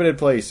 uninhabited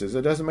places.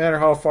 It doesn't matter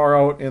how far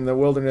out in the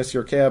wilderness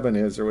your cabin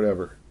is or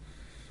whatever.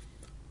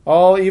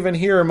 All, even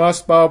here,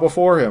 must bow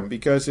before him,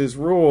 because his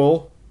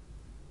rule,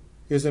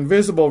 his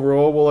invisible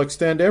rule, will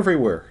extend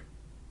everywhere.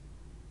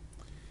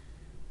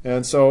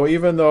 And so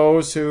even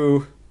those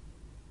who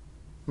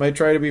might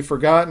try to be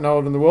forgotten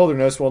out in the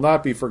wilderness will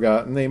not be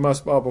forgotten. They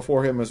must bow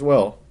before him as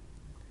well.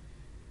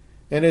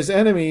 And his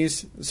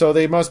enemies, so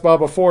they must bow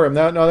before him.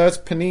 Now that's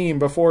panim,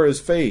 before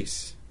his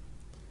face,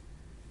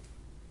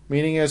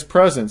 meaning his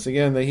presence.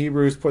 Again, the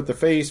Hebrews put the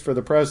face for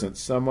the presence.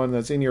 Someone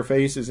that's in your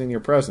face is in your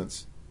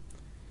presence.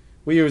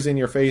 We use in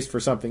your face for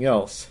something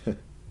else.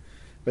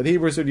 But the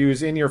Hebrews would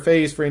use in your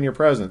face for in your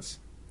presence.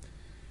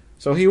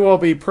 So he will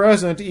be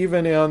present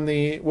even in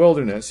the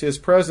wilderness. His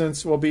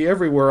presence will be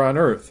everywhere on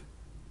earth.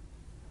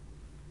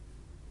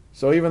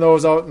 So even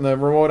those out in the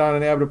remote,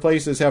 uninhabited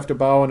places have to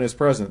bow in his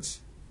presence.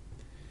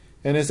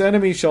 And his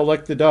enemies shall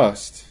lick the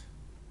dust,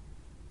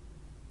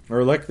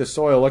 or lick the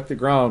soil, lick the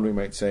ground, we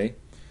might say.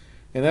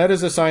 And that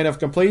is a sign of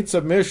complete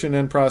submission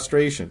and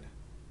prostration.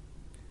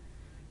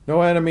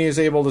 No enemy is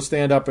able to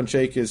stand up and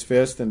shake his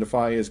fist and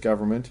defy his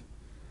government.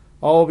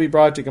 All will be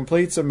brought to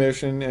complete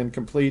submission and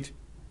complete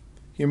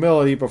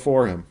humility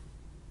before him.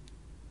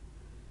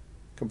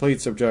 Complete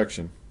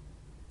subjection.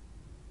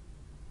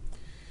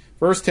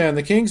 Verse 10,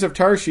 the kings of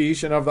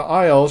Tarshish and of the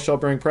isles shall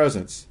bring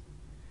presents.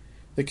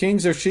 The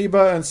kings of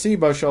Sheba and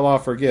Seba shall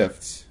offer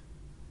gifts.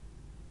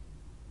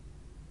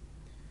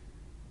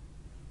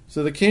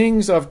 So the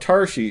kings of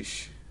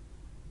Tarshish.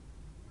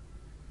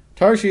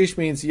 Tarshish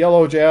means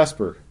yellow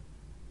jasper.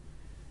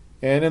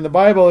 And in the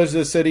Bible is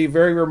a city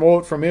very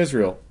remote from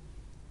Israel.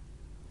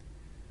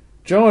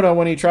 Jonah,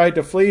 when he tried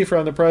to flee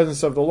from the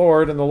presence of the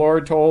Lord, and the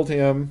Lord told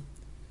him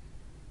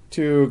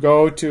to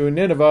go to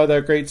Nineveh,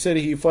 that great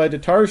city, he fled to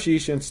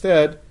Tarshish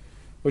instead,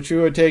 which we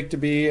would take to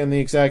be in the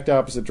exact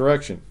opposite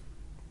direction.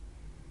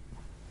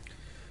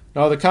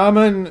 Now, the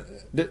common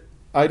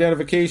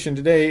identification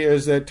today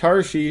is that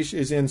Tarshish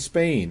is in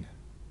Spain.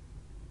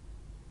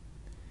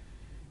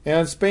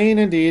 And Spain,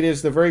 indeed,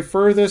 is the very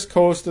furthest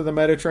coast of the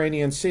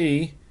Mediterranean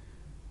Sea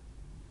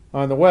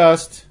on the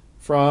west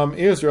from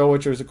Israel,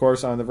 which is, of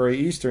course, on the very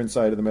eastern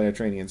side of the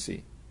Mediterranean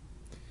Sea.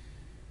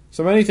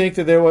 So many think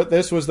that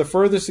this was the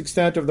furthest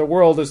extent of the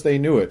world as they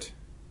knew it.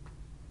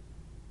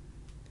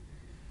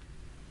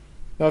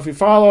 Now, if you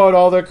follow out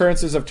all the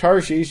occurrences of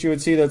Tarshish, you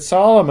would see that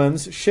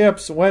Solomon's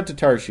ships went to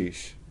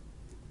Tarshish,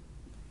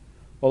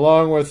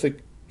 along with the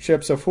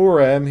ships of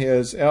Huram,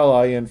 his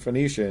ally in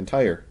Phoenicia and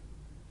Tyre.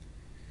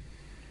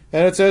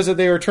 And it says that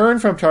they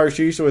returned from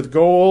Tarshish with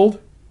gold,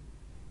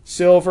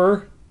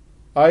 silver,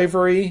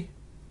 ivory,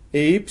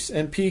 apes,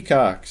 and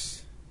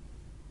peacocks.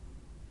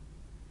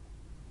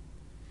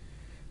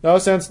 Now,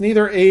 since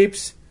neither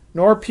apes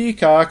nor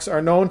peacocks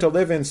are known to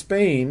live in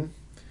Spain,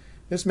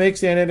 this makes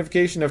the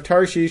identification of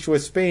Tarshish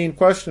with Spain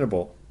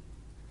questionable,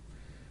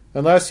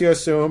 unless you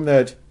assume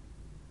that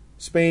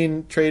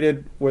Spain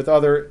traded with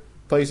other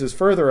places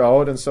further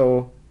out, and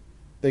so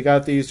they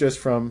got these just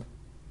from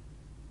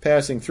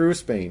passing through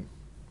Spain.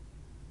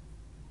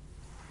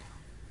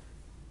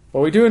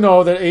 But we do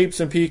know that apes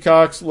and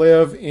peacocks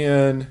live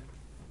in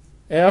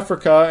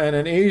Africa and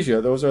in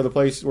Asia. Those are the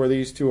places where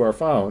these two are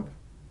found.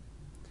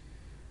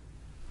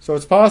 So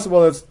it's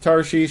possible that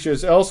Tarshish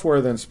is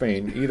elsewhere than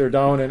Spain, either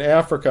down in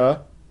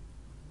Africa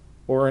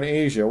or in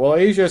Asia. Well,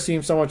 Asia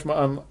seems somewhat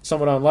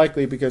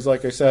unlikely because,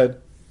 like I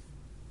said,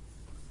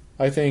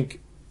 I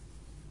think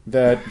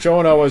that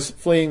Jonah was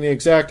fleeing the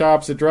exact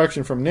opposite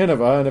direction from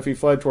Nineveh, and if he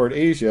fled toward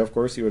Asia, of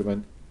course, he would have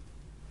been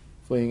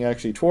fleeing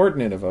actually toward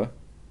Nineveh.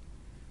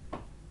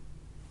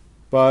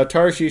 But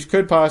Tarshish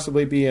could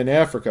possibly be in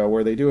Africa,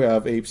 where they do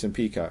have apes and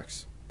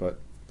peacocks. But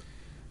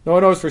no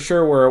one knows for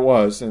sure where it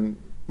was, and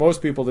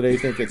most people today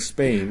think it's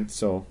Spain,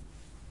 so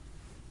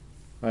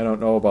I don't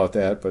know about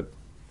that, but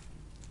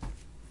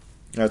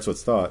that's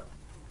what's thought.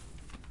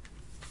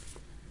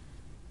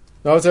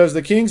 Now it says,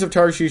 the kings of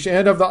Tarshish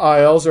and of the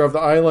isles, or of the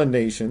island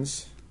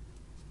nations,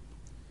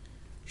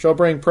 shall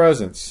bring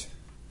presents.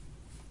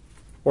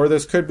 Or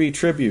this could be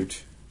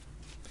tribute.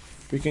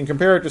 We can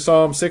compare it to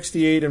Psalm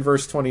 68 and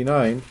verse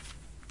 29.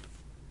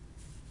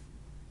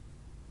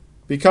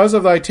 Because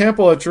of thy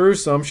temple at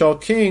Jerusalem shall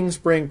kings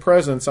bring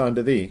presents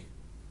unto thee.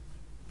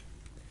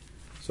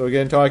 So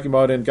again, talking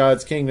about in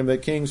God's kingdom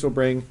that kings will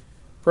bring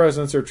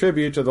presents or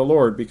tribute to the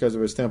Lord because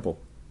of his temple.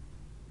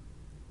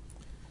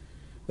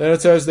 Then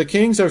it says, the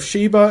kings of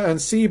Sheba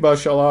and Seba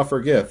shall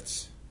offer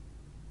gifts.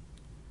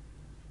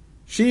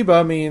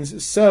 Sheba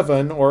means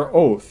 7 or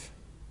oath.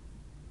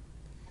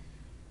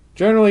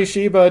 Generally,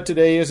 Sheba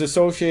today is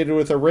associated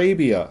with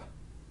Arabia,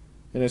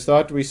 and is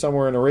thought to be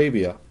somewhere in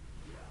Arabia.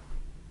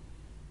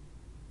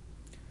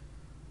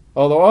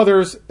 Although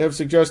others have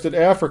suggested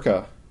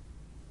Africa,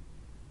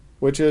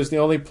 which is the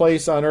only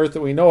place on earth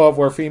that we know of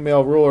where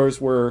female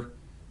rulers were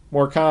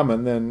more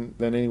common than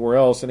anywhere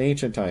else in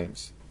ancient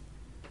times,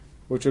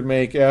 which would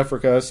make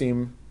Africa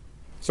seem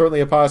certainly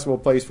a possible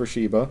place for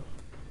Sheba.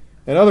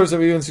 And others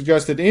have even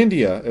suggested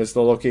India as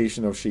the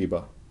location of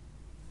Sheba.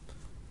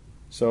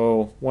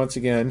 So, once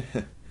again,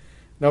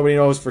 nobody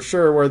knows for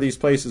sure where these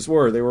places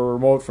were. They were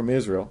remote from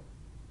Israel.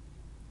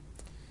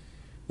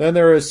 Then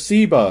there is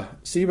Seba.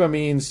 Seba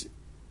means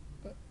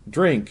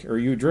drink, or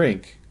you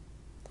drink.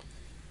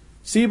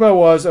 Seba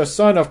was a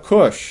son of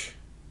Cush,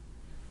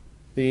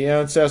 the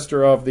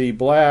ancestor of the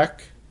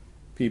black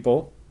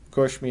people,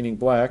 Cush meaning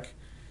black.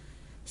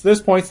 So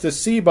this points to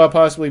Seba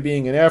possibly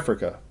being in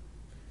Africa.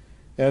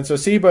 And so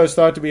Seba is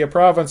thought to be a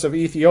province of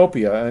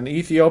Ethiopia, and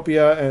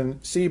Ethiopia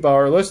and Seba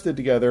are listed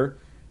together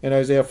in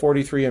Isaiah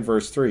 43 and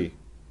verse 3.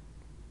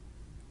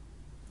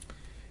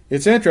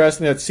 It's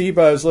interesting that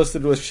Seba is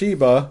listed with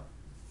Sheba,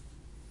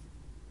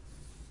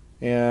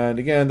 and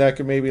again, that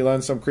could maybe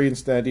lend some credence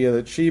to the idea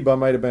that Sheba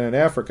might have been in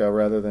Africa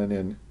rather than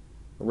in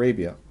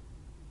Arabia.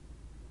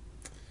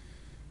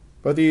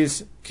 But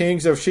these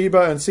kings of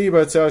Sheba and Seba,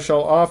 it says,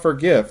 shall offer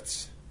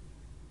gifts.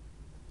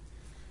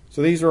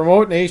 So these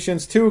remote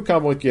nations too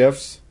come with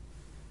gifts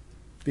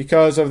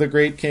because of the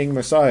great King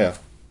Messiah.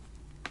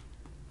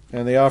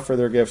 And they offer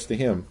their gifts to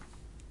him.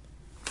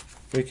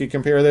 We could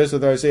compare this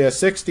with Isaiah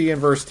 60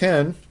 and verse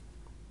 10,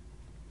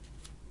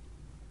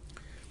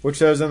 which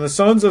says, and the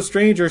sons of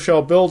strangers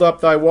shall build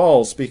up thy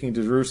walls, speaking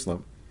to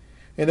Jerusalem,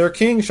 and their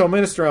kings shall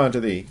minister unto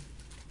thee.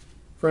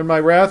 For in my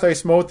wrath I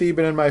smote thee,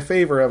 but in my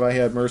favor have I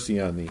had mercy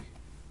on thee.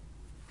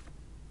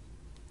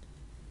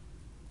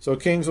 So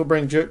kings will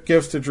bring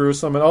gifts to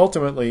Jerusalem, and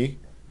ultimately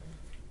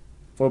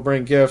will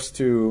bring gifts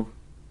to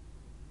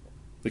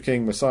the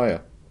King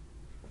Messiah.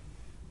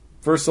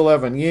 Verse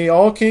 11, yea,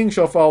 all kings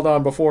shall fall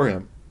down before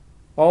him.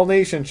 All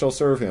nations shall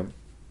serve him.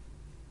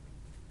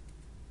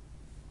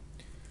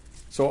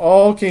 So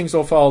all kings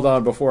will fall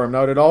down before him.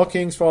 Now, did all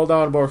kings fall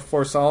down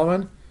before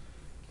Solomon?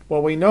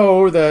 Well, we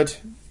know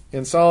that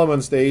in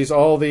Solomon's days,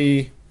 all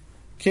the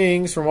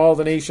kings from all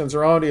the nations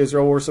around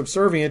Israel were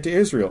subservient to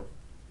Israel.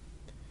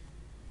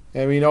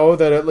 And we know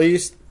that at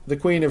least the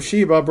Queen of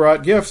Sheba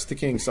brought gifts to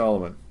King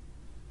Solomon.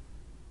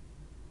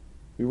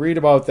 We read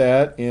about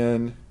that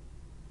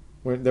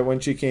when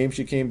she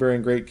came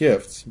bearing great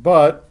gifts.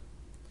 But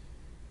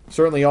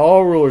certainly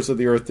all rulers of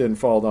the earth didn't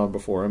fall down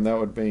before him. That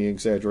would be an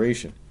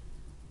exaggeration.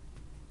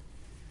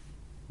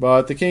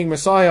 But the King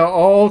Messiah,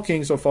 all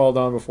kings will fall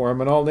down before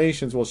him, and all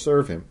nations will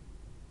serve him.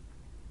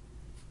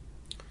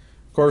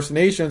 Of course,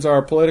 nations are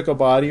a political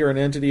body or an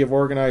entity of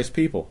organized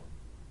people.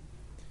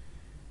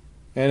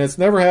 And it's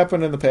never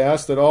happened in the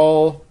past that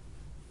all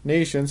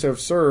nations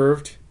have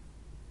served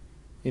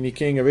any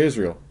king of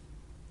Israel.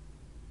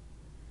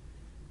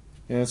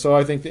 And so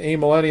I think the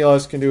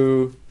amillennialists can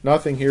do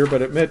nothing here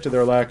but admit to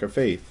their lack of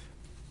faith.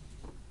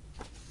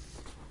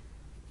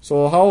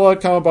 So how will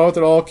it come about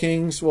that all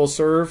kings will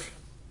serve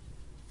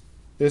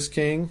this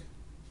king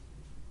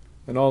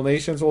and all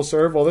nations will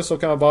serve? Well, this will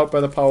come about by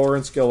the power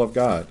and skill of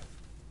God.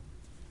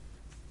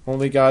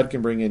 Only God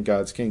can bring in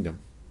God's kingdom.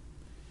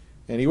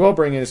 And he will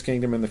bring in his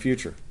kingdom in the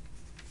future.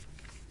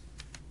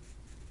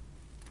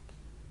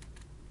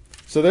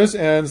 So this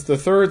ends the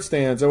third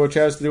stanza, which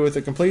has to do with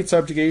the complete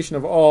subjugation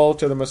of all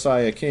to the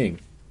Messiah King.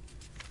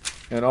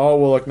 And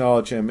all will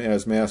acknowledge him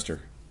as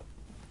master.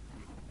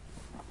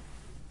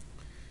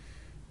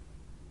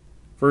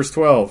 Verse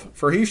 12,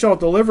 for he shall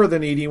deliver the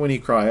needy when he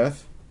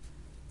crieth,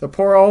 the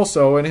poor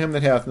also, and him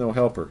that hath no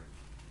helper.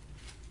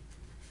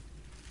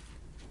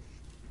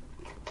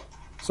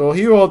 So So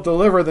he will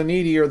deliver the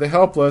needy or the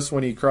helpless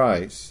when he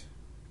cries.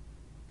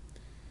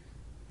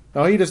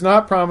 Now he does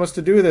not promise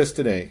to do this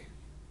today.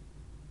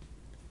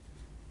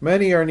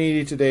 Many are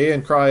needy today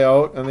and cry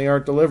out, and they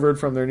aren't delivered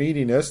from their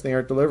neediness. They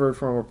aren't delivered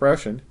from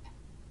oppression.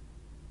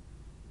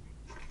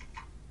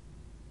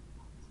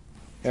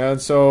 And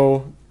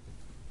so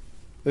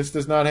this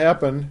does not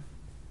happen,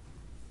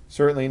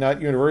 certainly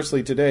not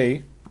universally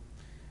today,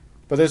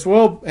 but this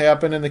will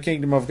happen in the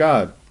kingdom of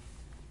God.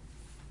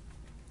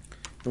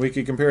 And we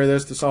could compare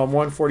this to Psalm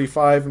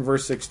 145 and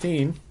verse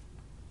 16.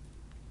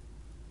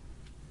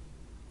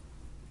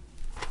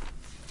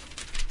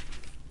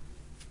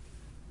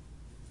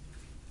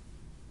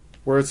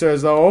 Where it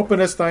says, Thou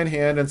openest thine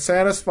hand and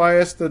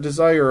satisfiest the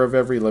desire of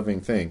every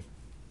living thing.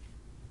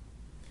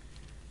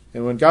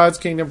 And when God's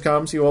kingdom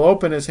comes, he will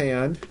open his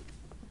hand,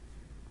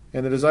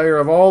 and the desire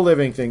of all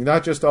living things,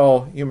 not just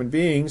all human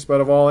beings,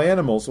 but of all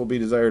animals will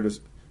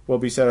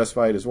be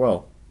satisfied as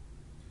well.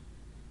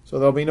 So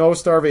there'll be no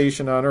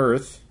starvation on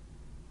earth.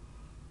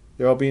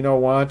 There will be no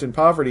want and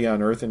poverty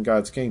on earth in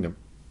God's kingdom.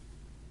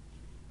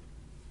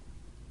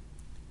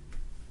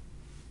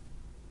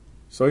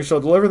 So he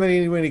shall deliver the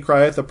needy when he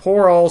crieth, the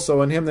poor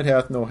also, and him that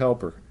hath no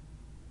helper.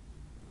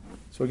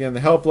 So again, the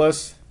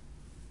helpless,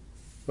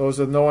 those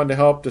with no one to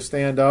help, to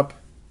stand up.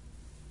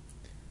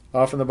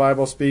 Often the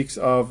Bible speaks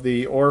of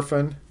the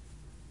orphan,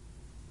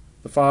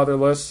 the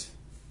fatherless.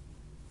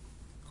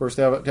 Of course,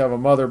 to have a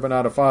mother but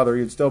not a father,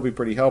 you'd still be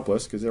pretty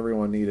helpless because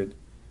everyone needed,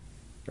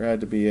 there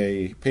had to be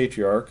a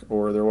patriarch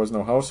or there was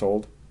no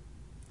household.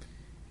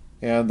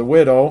 And the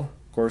widow,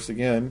 of course,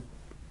 again,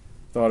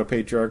 without a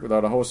patriarch,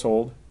 without a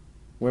household,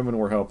 women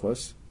were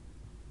helpless.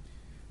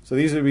 So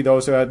these would be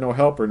those who had no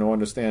helper, no one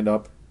to stand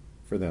up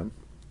for them.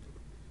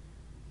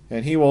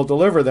 And he will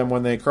deliver them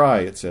when they cry,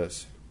 it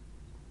says.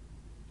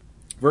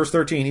 Verse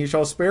 13, He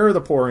shall spare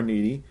the poor and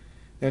needy,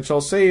 and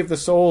shall save the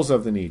souls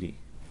of the needy.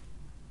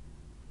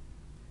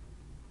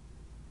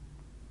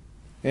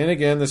 And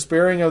again, the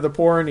sparing of the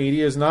poor and needy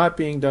is not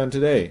being done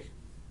today.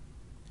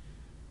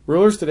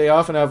 Rulers today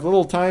often have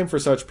little time for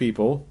such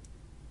people,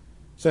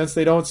 since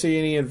they don't see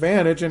any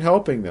advantage in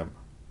helping them.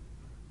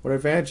 What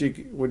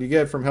advantage would you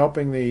get from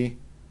helping the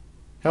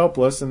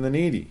helpless and the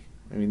needy?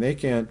 I mean, they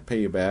can't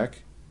pay you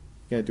back.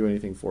 Can't do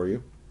anything for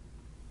you.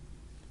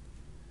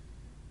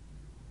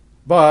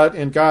 But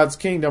in God's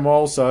kingdom,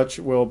 all such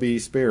will be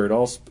spared.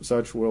 All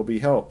such will be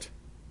helped.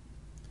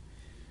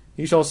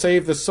 He shall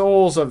save the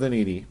souls of the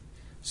needy.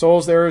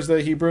 Souls there is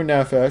the Hebrew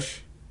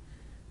nephesh,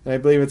 and I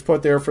believe it's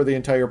put there for the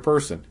entire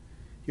person.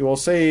 He will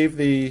save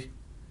the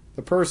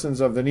persons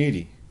of the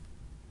needy.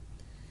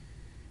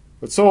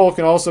 But soul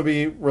can also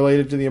be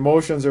related to the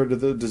emotions or to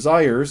the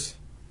desires,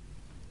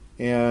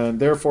 and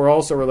therefore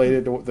also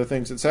related to the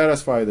things that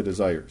satisfy the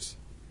desires.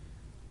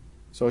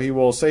 So he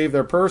will save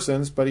their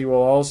persons, but he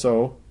will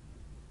also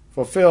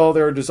fulfill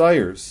their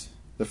desires,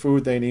 the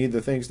food they need,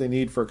 the things they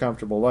need for a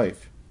comfortable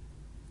life.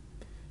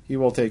 He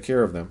will take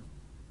care of them.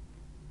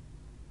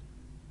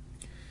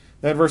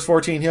 Then verse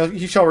 14,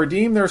 He shall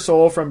redeem their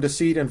soul from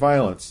deceit and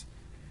violence,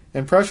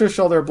 and precious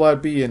shall their blood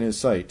be in his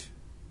sight.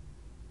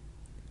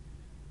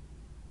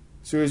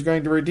 So he's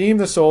going to redeem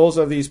the souls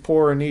of these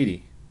poor and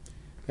needy.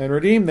 And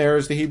redeem there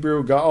is the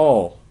Hebrew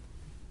Gaal,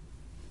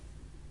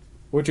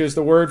 which is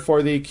the word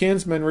for the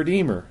kinsman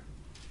redeemer.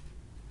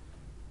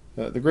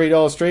 The great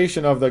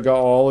illustration of the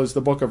Gaal is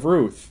the book of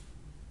Ruth,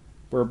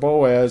 where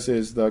Boaz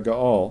is the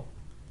Gaal.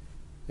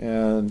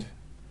 And,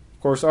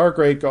 of course, our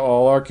great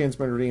Gaal, our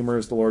kinsman redeemer,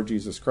 is the Lord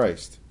Jesus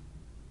Christ.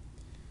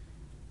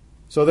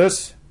 So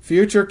this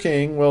future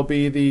king will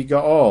be the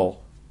Gaal.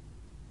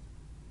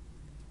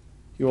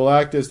 He will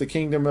act as the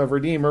kingdom of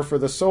redeemer for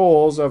the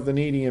souls of the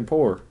needy and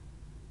poor.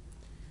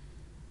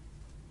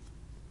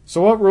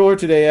 So what ruler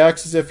today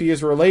acts as if he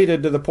is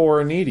related to the poor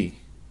and needy?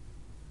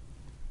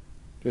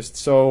 Just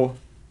so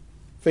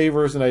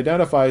favors and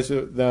identifies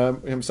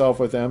himself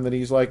with them that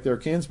he's like their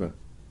kinsman.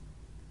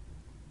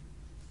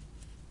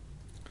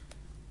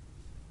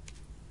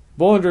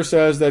 Bullinger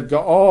says that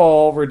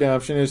Gaal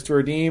redemption is to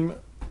redeem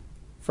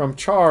from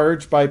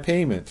charge by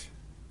payment.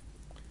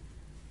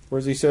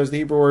 Whereas he says the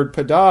Hebrew word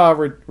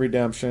padah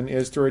redemption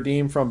is to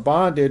redeem from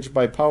bondage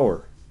by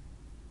power.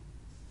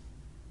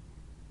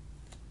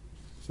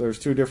 So there's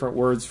two different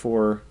words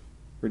for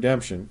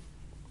redemption.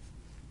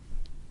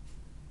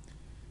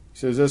 He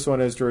says this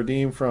one is to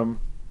redeem from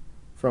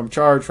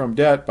charge, from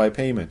debt by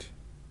payment.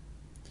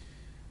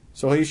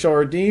 So he shall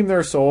redeem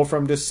their soul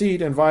from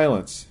deceit and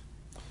violence.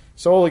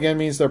 Soul again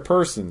means their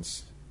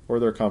persons or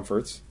their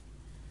comforts.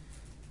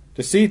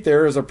 Deceit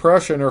there is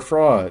oppression or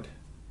fraud.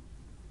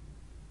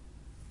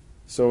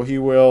 So he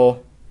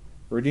will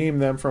redeem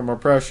them from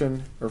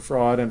oppression or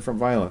fraud and from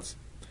violence.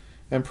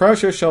 And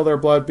precious shall their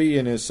blood be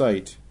in his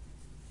sight,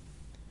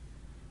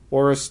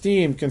 or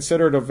esteemed,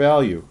 considered of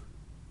value.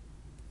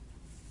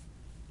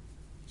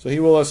 So he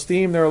will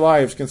esteem their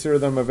lives, consider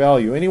them of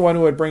value. Anyone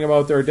who would bring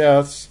about their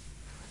deaths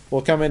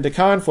will come into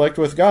conflict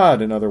with God,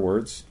 in other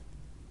words.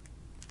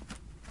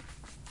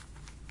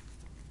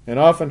 And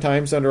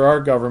oftentimes under our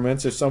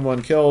governments, if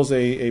someone kills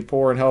a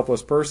poor and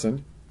helpless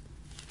person,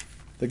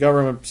 the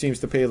government seems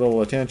to pay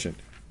little attention.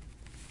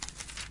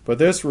 But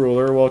this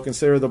ruler will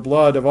consider the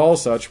blood of all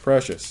such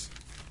precious.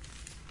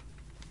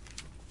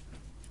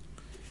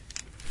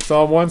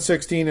 Psalm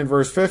 116 and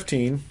verse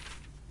 15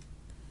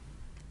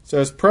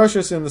 says,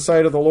 "Precious in the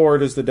sight of the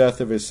Lord is the death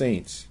of his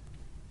saints."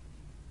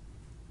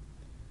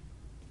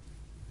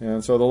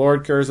 And so the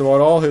Lord cares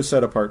about all his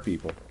set-apart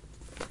people.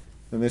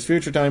 In this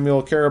future time, he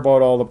will care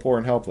about all the poor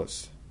and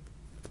helpless.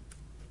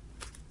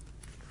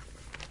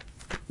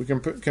 We can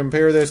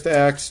compare this to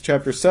Acts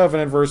chapter 7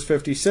 and verse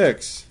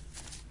 56.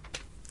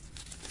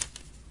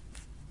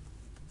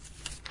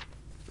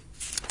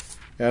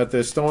 At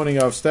the stoning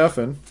of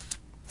Stephen,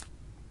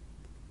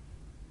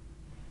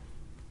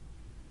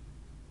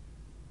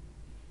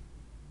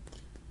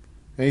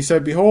 and he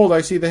said, "Behold,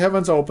 I see the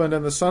heavens opened,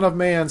 and the Son of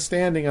Man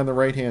standing on the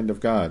right hand of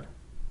God."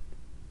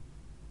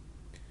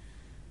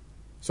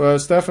 So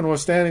as Stephen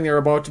was standing there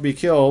about to be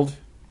killed,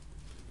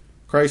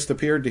 Christ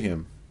appeared to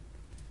him.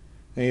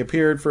 And he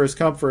appeared for his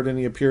comfort, and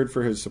he appeared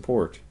for his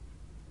support.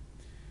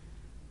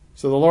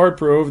 So the Lord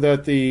proved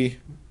that the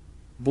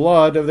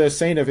blood of this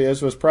saint of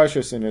his was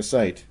precious in his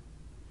sight.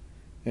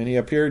 And he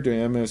appeared to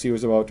him as he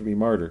was about to be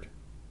martyred.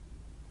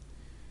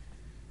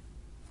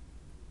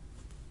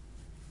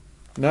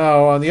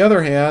 Now, on the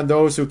other hand,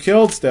 those who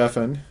killed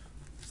Stephen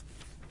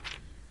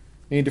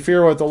need to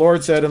fear what the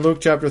Lord said in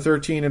Luke chapter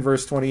 13 and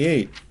verse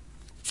 28.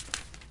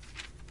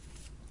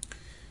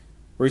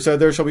 Where he said,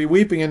 "There shall be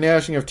weeping and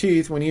gnashing of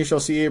teeth when ye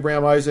shall see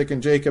Abraham, Isaac,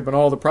 and Jacob, and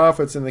all the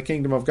prophets in the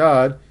kingdom of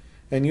God,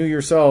 and you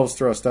yourselves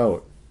thrust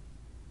out."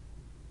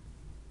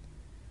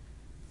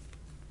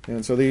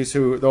 And so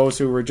those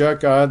who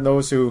reject God and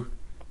those who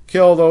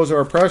kill those who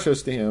are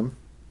precious to him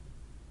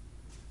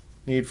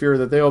need fear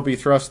that they will be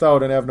thrust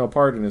out and have no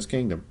part in his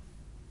kingdom.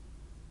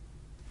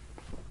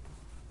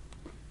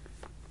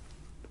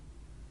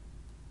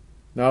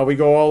 Now we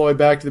go all the way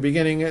back to the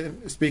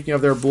beginning, speaking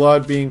of their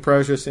blood being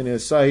precious in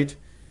his sight.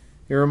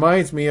 It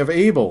reminds me of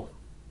Abel.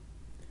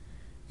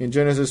 In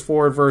Genesis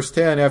 4 verse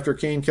 10, after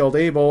Cain killed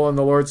Abel, and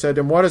the Lord said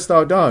to him, "What hast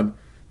thou done?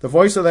 The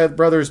voice of that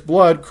brother's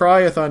blood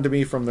crieth unto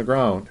me from the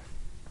ground."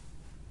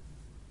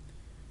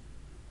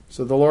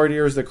 So the Lord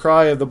hears the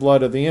cry of the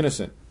blood of the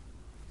innocent.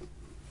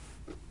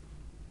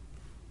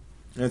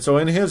 And so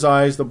in his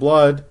eyes, the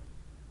blood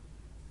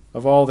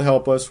of all the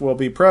helpless will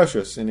be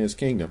precious in his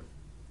kingdom.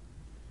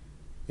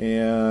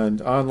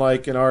 And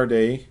unlike in our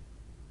day,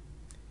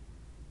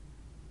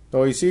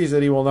 though he sees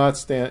that he will not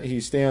stand, he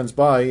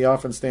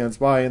often stands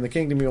by. In the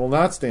kingdom he will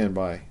not stand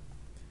by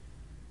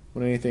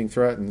when anything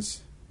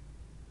threatens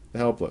the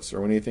helpless,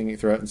 or when anything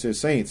threatens his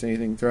saints,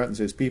 anything threatens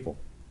his people.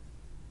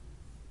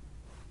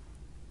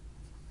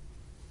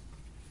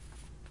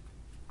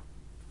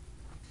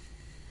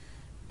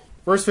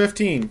 Verse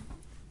 15,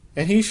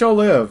 "And he shall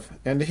live,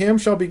 and to him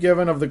shall be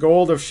given of the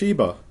gold of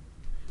Sheba.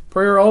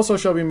 Prayer also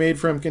shall be made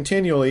for him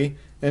continually,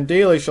 and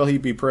daily shall he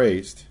be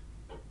praised."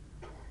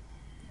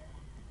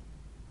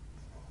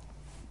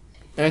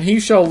 And he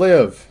shall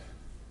live.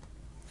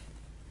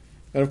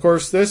 And of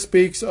course, this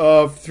speaks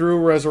of through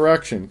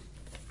resurrection.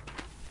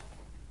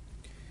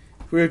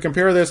 If we would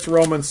compare this to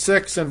Romans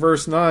 6 and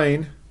verse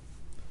 9,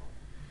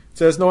 it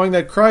says, "Knowing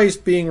that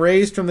Christ, being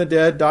raised from the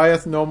dead,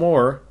 dieth no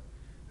more,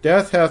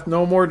 death hath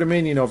no more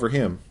dominion over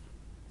him."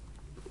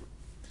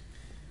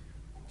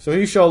 So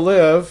he shall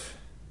live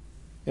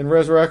in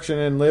resurrection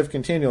and live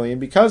continually. And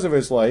because of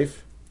his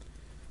life,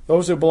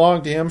 those who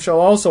belong to him shall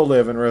also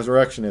live in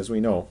resurrection, as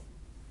we know.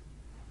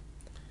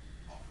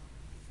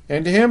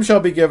 "And to him shall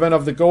be given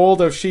of the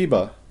gold of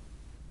Sheba."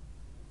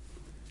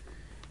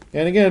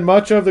 And again,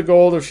 much of the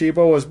gold of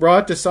Sheba was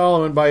brought to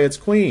Solomon by its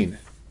queen,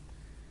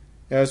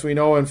 as we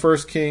know in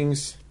 1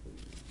 Kings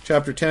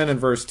chapter 10 and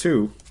verse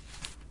 2.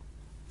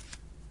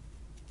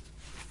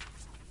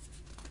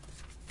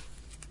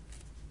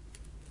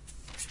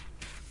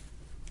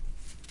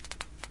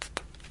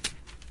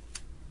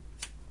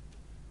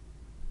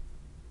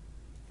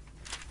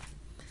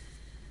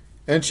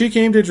 "And she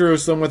came to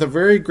Jerusalem with a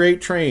very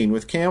great train,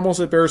 with camels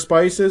that bare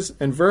spices,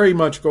 and very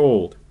much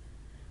gold,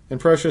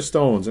 and precious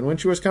stones. And when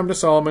she was come to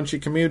Solomon, she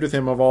communed with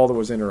him of all that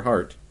was in her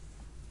heart."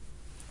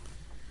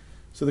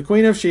 So the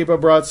queen of Sheba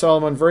brought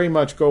Solomon very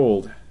much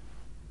gold.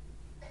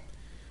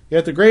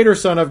 "Yet the greater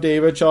son of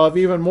David shall have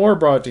even more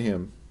brought to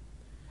him,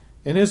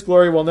 and his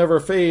glory will never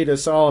fade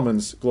as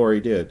Solomon's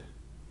glory did.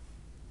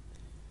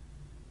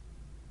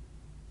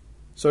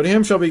 So to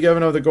him shall be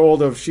given of the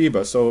gold of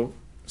Sheba." So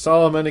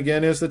Solomon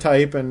again is the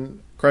type, and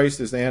Christ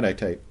is the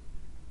antitype.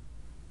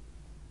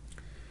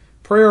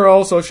 "Prayer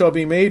also shall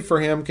be made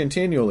for him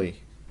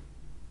continually."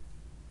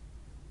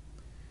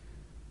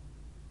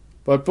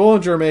 But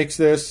Bullinger makes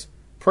this,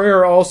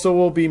 "Prayer also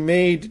will be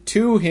made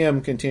to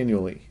him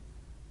continually."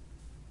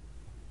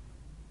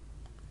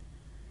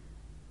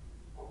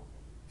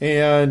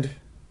 And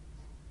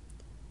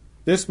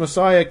this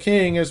Messiah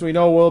King, as we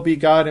know, will be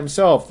God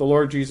himself, the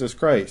Lord Jesus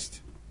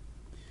Christ.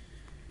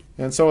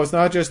 And so it's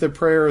not just that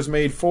prayer is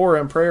made for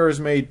him, prayer is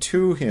made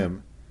to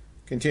him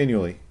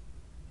continually.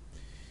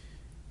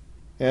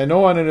 And no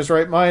one in his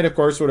right mind, of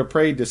course, would have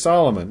prayed to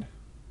Solomon.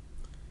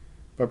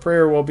 but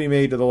prayer will be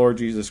made to the Lord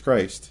Jesus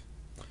Christ.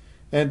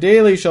 And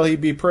daily shall he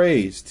be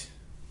praised.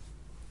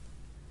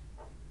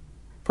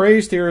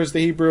 Praised here is the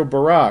Hebrew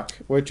barak,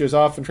 which is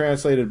often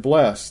translated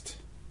blessed.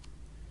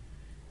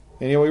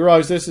 And we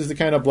realize this is the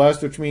kind of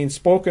blessed which means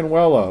spoken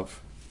well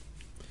of.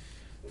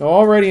 Now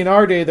already in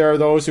our day there are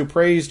those who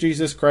praise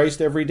Jesus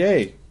Christ every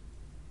day.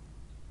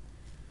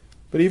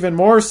 But even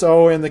more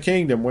so in the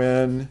kingdom,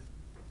 when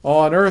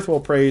all on earth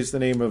will praise the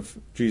name of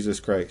Jesus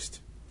Christ.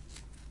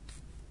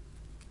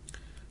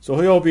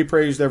 So he'll be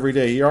praised every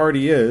day. He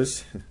already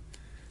is,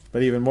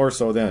 but even more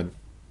so then.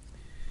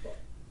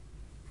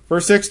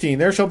 Verse 16,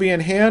 there shall be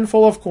an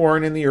handful of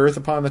corn in the earth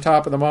upon the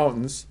top of the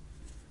mountains.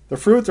 The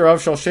fruit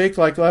thereof shall shake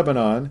like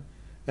Lebanon,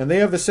 and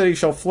they of the city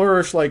shall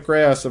flourish like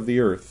grass of the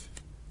earth.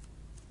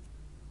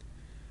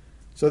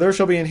 So there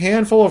shall be an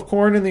handful of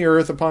corn in the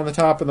earth upon the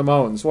top of the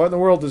mountains. What in the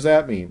world does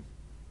that mean?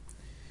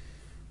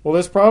 Well,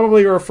 this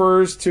probably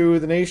refers to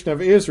the nation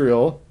of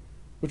Israel,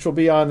 which will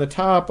be on the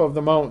top of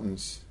the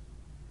mountains.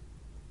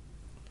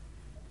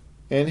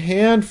 And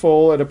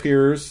handful, it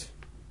appears,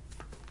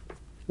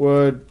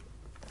 would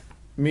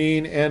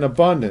mean an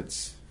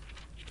abundance.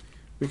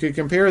 We could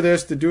compare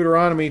this to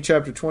Deuteronomy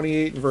chapter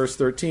 28 and verse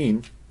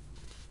 13,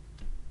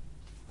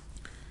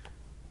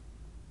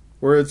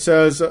 where it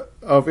says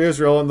of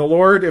Israel, and the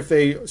Lord, if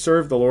they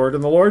serve the Lord,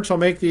 and the Lord shall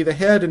make thee the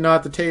head and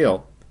not the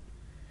tail.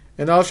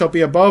 And thou shalt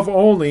be above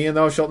only, and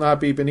thou shalt not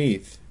be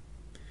beneath.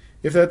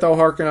 If that thou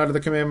hearken unto the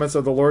commandments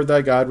of the Lord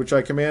thy God, which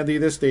I command thee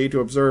this day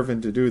to observe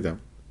and to do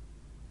them.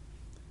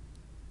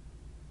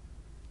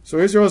 So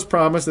Israel is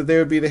promised that they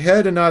would be the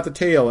head and not the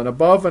tail, and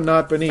above and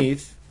not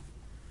beneath.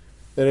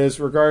 That is,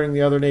 regarding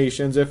the other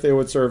nations, if they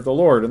would serve the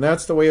Lord. And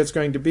that's the way it's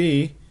going to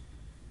be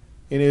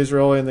in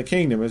Israel and the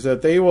kingdom, is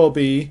that they will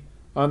be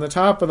on the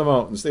top of the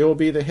mountains. They will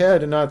be the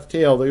head and not the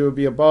tail. They will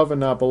be above and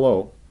not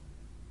below.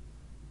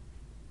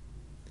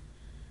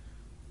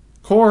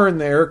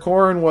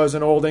 Corn was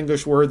an Old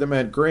English word that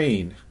meant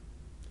grain.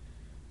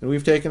 And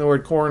we've taken the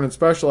word corn and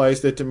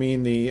specialized it to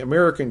mean the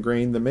American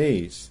grain, the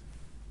maize.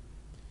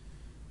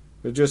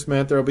 It just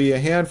meant there will be a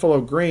handful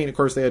of grain. Of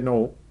course, they had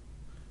no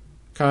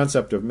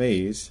concept of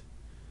maize.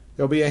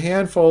 There will be a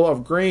handful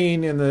of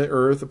grain in the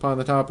earth upon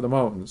the top of the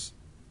mountains.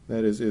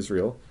 That is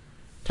Israel.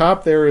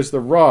 Top there is the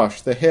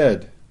Rosh, the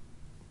head.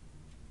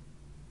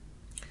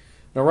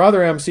 Now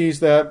Rotherham sees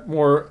that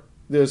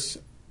this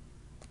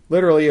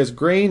literally as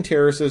grain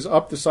terraces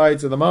up the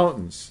sides of the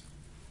mountains.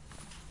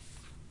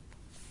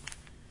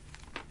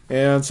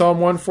 And Psalm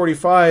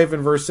 145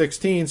 in verse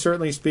 16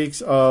 certainly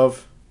speaks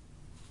of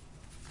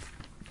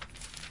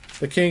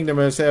the kingdom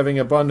as having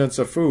abundance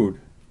of food.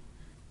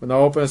 When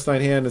thou openest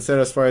thine hand and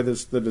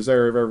satisfiest the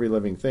desire of every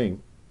living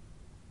thing.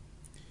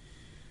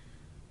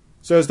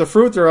 It says, the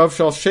fruit thereof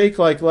shall shake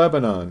like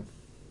Lebanon.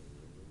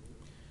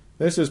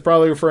 This is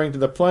probably referring to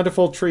the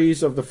plentiful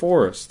trees of the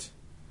forest.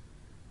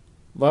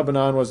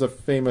 Lebanon was a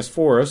famous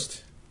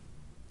forest.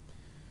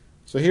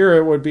 So here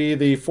it would be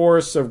the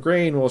forests of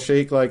grain will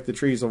shake like the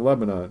trees of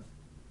Lebanon.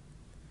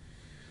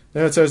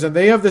 Then it says, and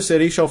they of the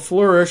city shall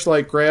flourish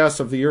like grass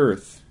of the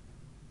earth.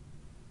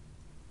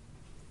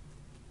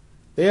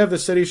 They of the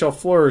city shall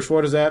flourish.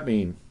 What does that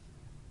mean?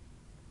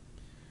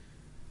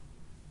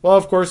 Well,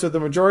 of course, if the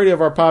majority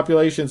of our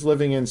population is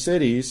living in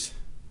cities,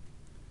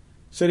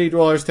 city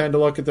dwellers tend to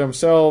look at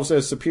themselves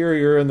as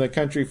superior and the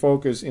country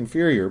folk as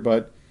inferior,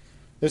 but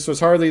this was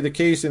hardly the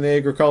case in the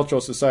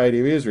agricultural society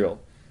of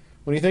Israel.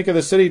 When you think of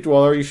the city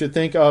dweller, you should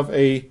think of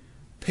a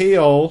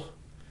pale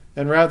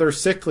and rather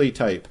sickly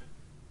type.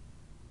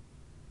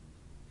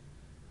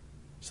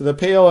 So the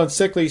pale and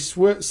sickly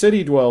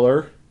city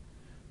dweller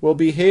will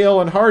be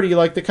hale and hearty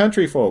like the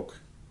country folk.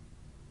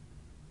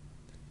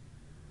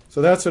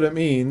 So that's what it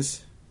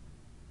means.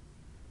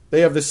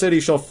 They of the city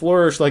shall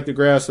flourish like the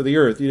grass of the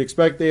earth. You'd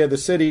expect they of the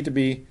city to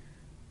be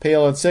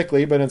pale and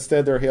sickly, but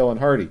instead they're hale and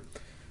hearty.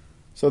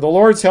 So the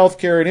Lord's health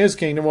care in his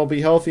kingdom will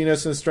be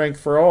healthiness and strength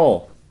for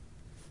all,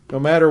 no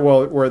matter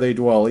where they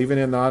dwell, even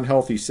in the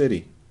unhealthy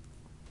city.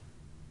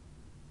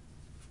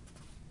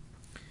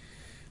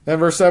 Then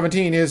verse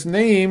 17, his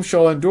name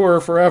shall endure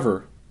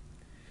forever.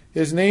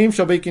 His name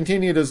shall be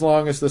continued as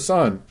long as the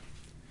sun.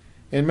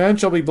 And men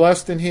shall be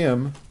blessed in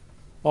him.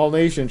 All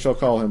nations shall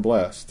call him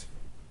blessed.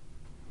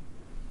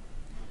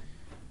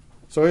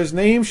 So his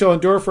name shall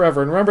endure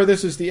forever. And remember,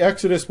 this is the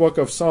Exodus book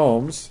of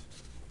Psalms.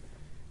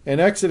 And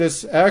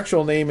Exodus'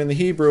 actual name in the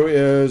Hebrew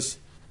is,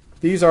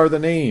 these are the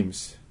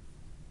names.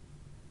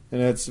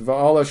 And it's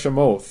Va'ala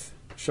Shemoth.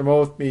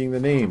 Shemoth being the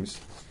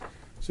names.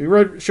 So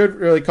you should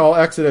really call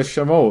Exodus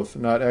Shemoth,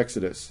 not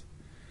Exodus.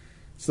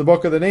 It's the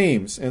book of the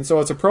names. And so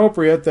it's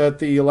appropriate that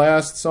the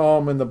last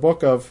psalm in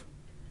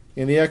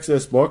the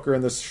Exodus book, or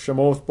in the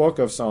Shemoth book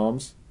of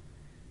Psalms,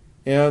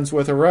 ends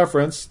with a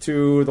reference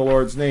to the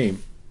Lord's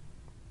name.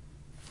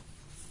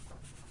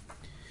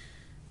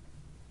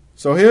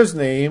 So his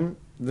name,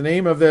 the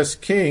name of this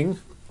king,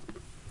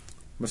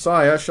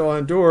 Messiah, shall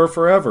endure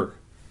forever.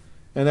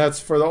 And that's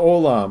for the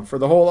Olam, for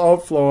the whole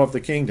outflow of the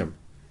kingdom.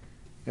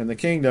 And the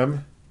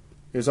kingdom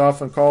is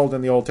often called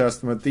in the Old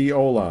Testament the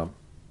Olam.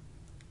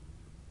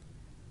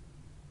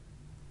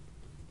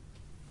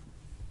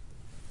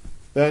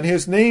 then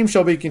his name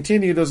shall be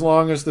continued as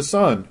long as the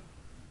sun.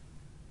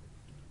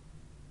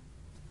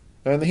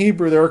 And the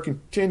Hebrew there,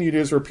 continued,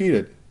 is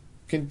repeated.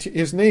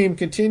 His name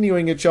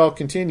continuing, it shall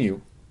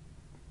continue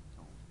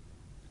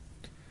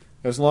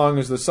as long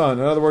as the sun.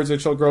 In other words,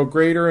 it shall grow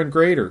greater and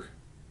greater,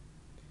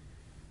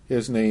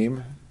 his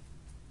name.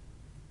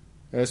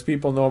 As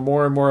people know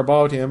more and more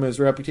about him, his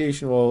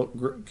reputation will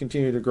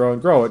continue to grow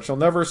and grow. It shall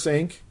never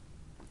sink.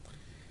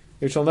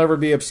 It shall never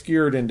be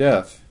obscured in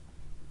death,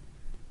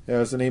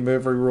 as the name of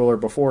every ruler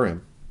before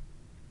him.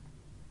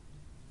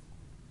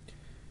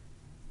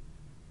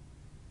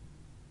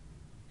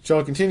 It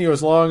shall continue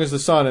as long as the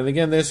sun. And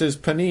again, this is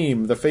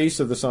panim, the face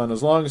of the sun,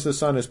 as long as the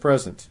sun is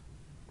present.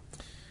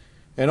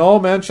 And all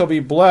men shall be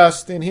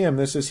blessed in him.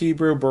 This is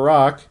Hebrew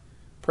barak,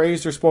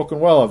 praised or spoken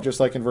well of, just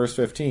like in verse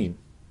 15.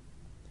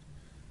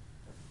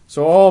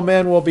 So all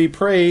men will be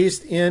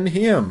praised in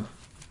him.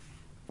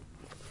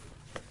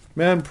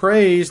 Men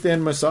praised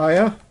in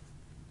Messiah?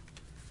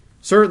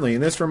 Certainly,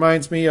 and this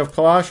reminds me of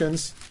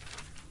Colossians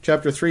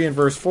chapter 3 and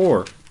verse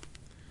 4,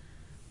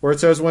 where it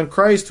says, when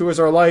Christ, who is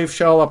our life,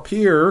 shall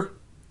appear,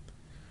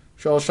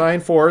 shall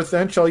shine forth,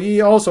 then shall ye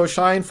also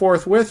shine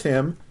forth with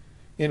him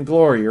in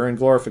glory, or in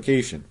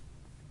glorification.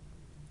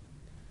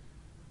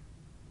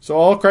 So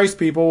all Christ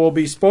people will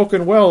be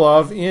spoken well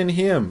of in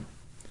him.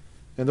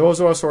 And those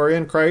of us who are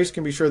in Christ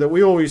can be sure that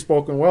we will be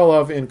spoken well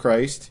of in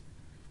Christ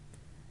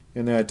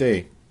in that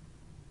day.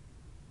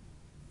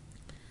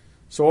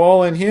 So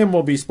all in him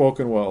will be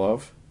spoken well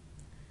of,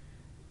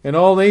 and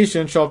all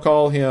nations shall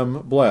call him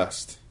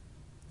blessed.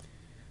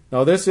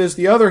 Now this is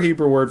the other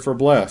Hebrew word for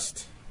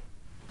blessed,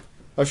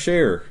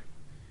 asher,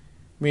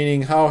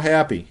 meaning how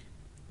happy.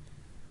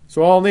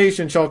 So all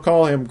nations shall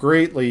call him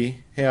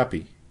greatly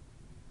happy.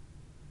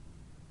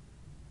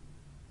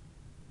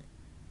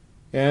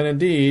 And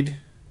indeed,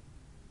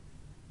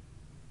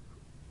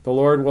 the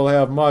Lord will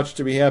have much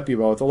to be happy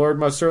about. The Lord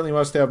certainly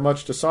must have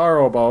much to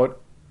sorrow about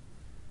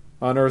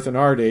on earth in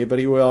our day, but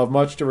he will have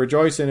much to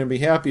rejoice in and be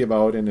happy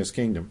about in his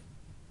kingdom.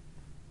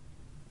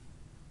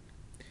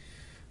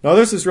 Now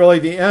this is really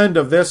the end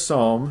of this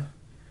psalm,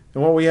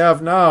 and what we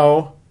have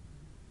now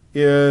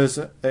is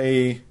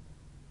a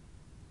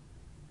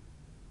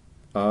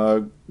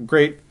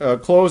great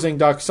closing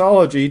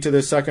doxology to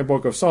this second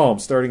book of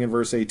Psalms, starting in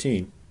verse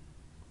 18.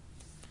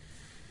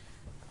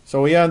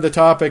 So we end the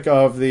topic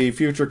of the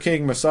future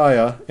king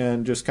Messiah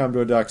and just come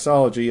to a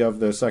doxology of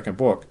the second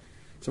book.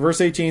 So verse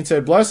 18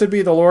 said, blessed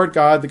be the Lord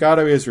God, the God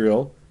of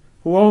Israel,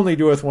 who only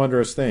doeth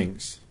wondrous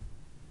things.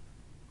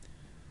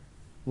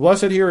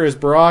 Blessed here is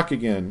barak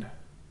again,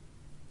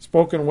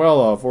 spoken well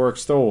of or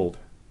extolled.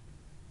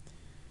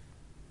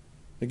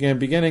 Again,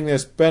 beginning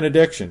this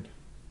benediction.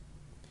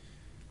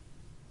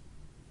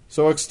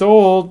 So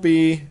extolled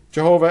be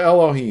Jehovah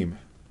Elohim,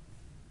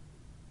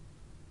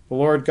 the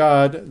Lord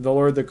God, the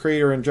Lord the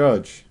Creator and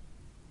Judge.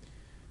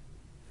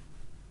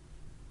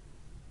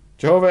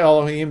 Jehovah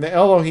Elohim, the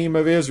Elohim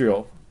of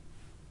Israel,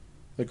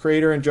 the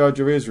Creator and Judge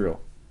of Israel,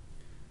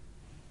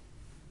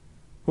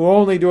 who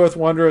only doeth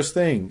wondrous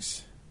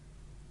things.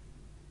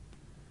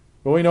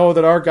 But we know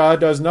that our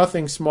God does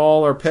nothing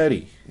small or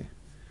petty.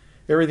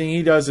 Everything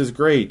he does is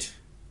great.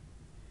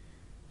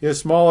 His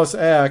smallest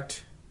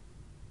act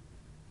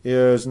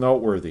is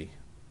noteworthy.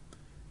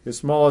 His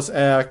smallest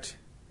act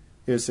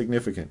is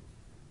significant.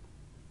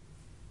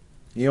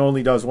 He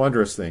only does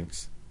wondrous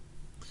things.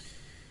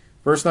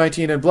 Verse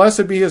 19, and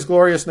blessed be his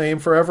glorious name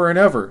forever and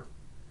ever,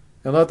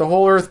 and let the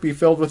whole earth be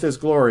filled with his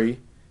glory.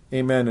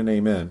 Amen and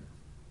amen.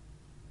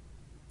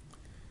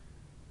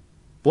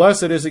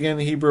 Blessed is again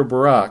the Hebrew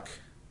barak.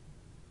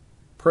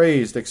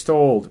 Praised,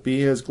 extolled, be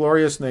his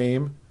glorious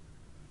name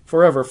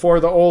forever, for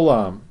the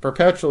olam,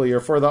 perpetually, or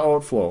for the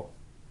outflow.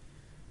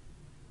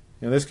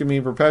 And this could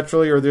mean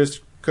perpetually, or this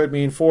could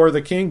mean for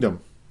the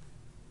kingdom,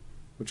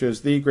 which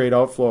is the great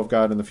outflow of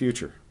God in the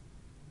future.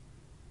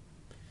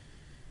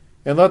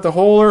 And let the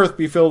whole earth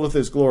be filled with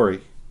his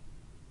glory.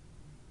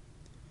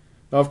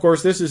 Now, of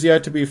course, this is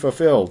yet to be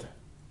fulfilled.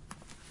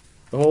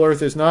 The whole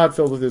earth is not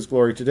filled with his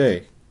glory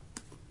today.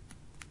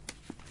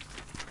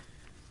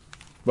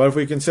 But if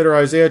we consider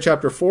Isaiah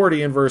chapter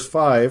 40 and verse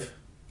 5,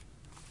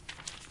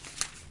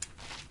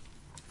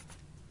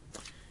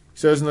 it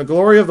says, and the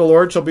glory of the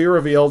Lord shall be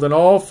revealed, and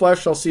all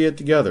flesh shall see it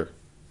together,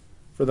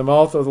 for the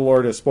mouth of the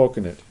Lord has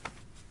spoken it.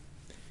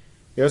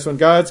 Yes, when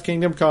God's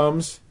kingdom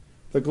comes,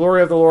 the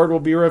glory of the Lord will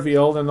be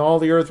revealed, and all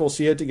the earth will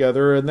see it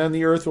together, and then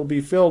the earth will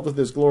be filled with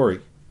his glory.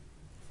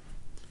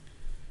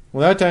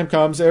 When that time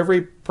comes,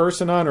 every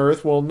person on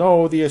earth will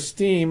know the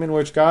esteem in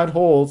which God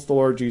holds the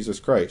Lord Jesus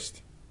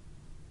Christ.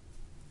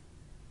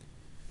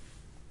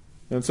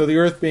 And so the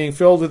earth being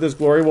filled with his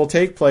glory will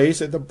take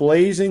place at the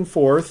blazing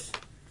forth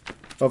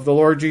of the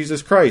Lord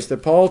Jesus Christ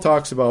that Paul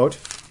talks about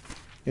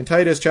in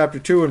Titus chapter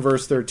 2 and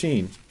verse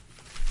 13.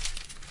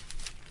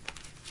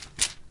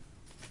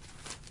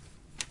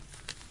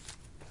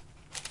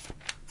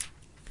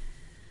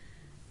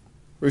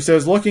 Where he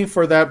says, looking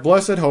for that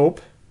blessed hope,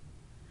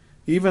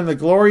 even the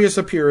glorious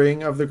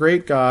appearing of the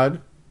great God,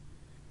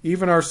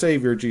 even our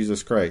Savior,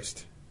 Jesus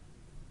Christ.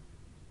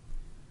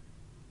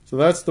 So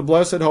that's the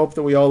blessed hope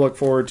that we all look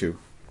forward to.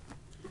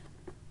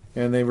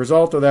 And the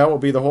result of that will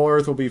be the whole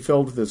earth will be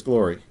filled with His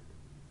glory.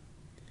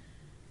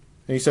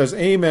 And he says,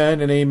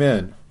 Amen and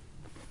Amen.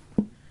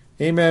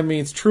 Amen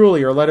means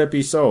truly, or let it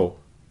be so.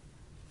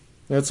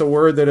 That's a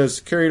word that is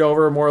carried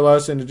over more or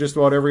less into just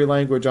about every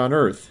language on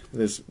earth,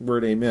 this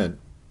word Amen.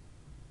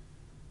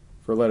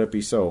 For let it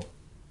be so.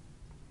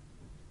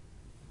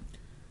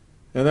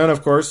 And then,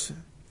 of course,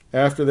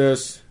 after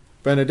this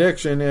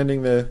benediction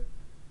ending the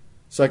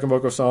second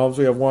book of Psalms,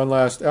 we have one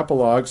last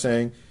epilogue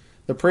saying,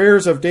 the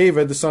prayers of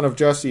David, the son of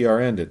Jesse, are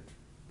ended.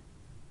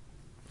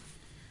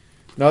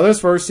 Now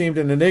this verse seemed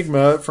an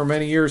enigma for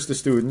many years to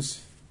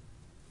students,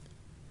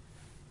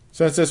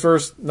 since this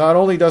verse not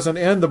only doesn't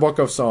end the book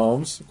of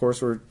Psalms, of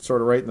course we're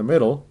sort of right in the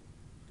middle,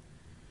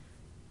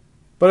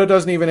 but it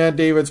doesn't even end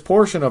David's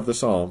portion of the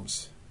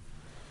Psalms.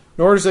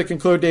 Nor does it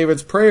conclude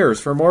David's prayers,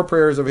 for more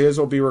prayers of his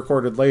will be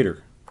recorded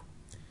later.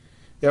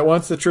 Yet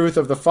once the truth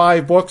of the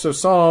 5 books of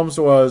Psalms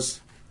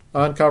was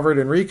uncovered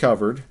and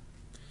recovered,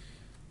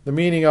 the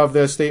meaning of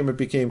this statement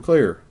became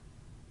clear.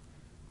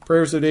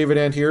 Prayers of David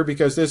end here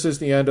because this is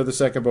the end of the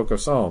second book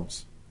of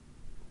Psalms.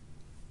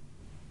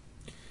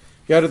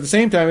 Yet at the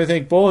same time, I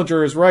think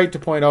Bullinger is right to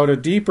point out a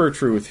deeper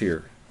truth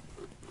here.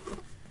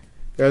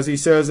 As he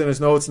says in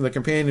his notes in the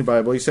Companion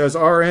Bible, he says,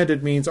 are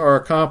ended means are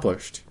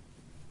accomplished.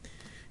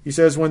 He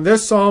says, when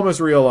this psalm is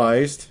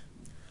realized,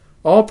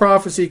 all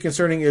prophecy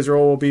concerning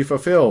Israel will be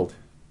fulfilled,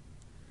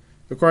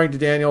 according to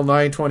Daniel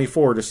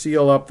 9:24, to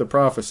seal up the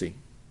prophecy,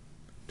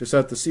 to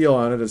set the seal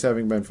on it as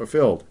having been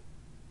fulfilled.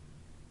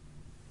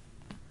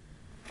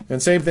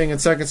 And same thing in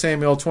 2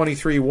 Samuel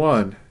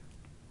 23:1,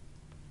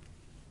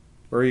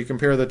 where you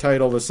compare the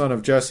title, the son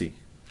of Jesse.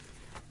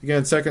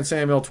 Again, 2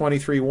 Samuel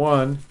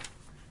 23:1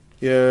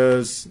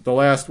 is the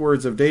last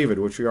words of David,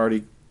 which I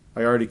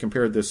already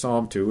compared this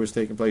psalm to, as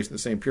taking place in the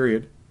same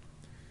period.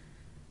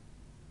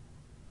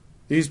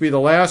 These be the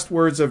last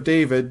words of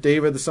David,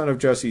 David the son of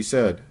Jesse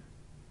said.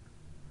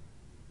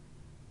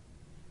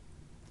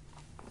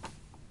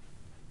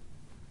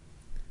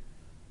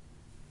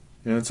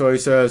 And so he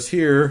says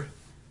here,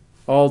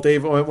 all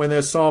David, when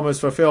this psalm is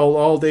fulfilled,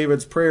 all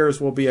David's prayers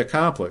will be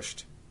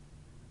accomplished.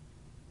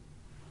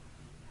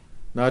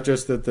 Not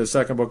just that the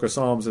second book of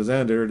Psalms is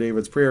ended or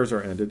David's prayers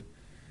are ended,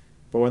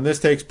 but when this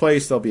takes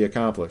place, they'll be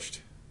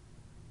accomplished.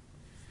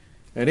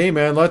 And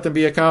amen, let them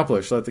be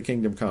accomplished, let the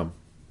kingdom come.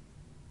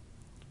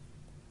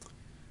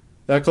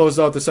 That closes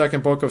out the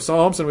second book of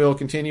Psalms, and we will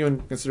continue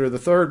and consider the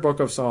third book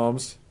of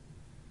Psalms.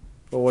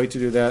 We'll wait to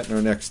do that in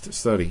our next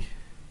study.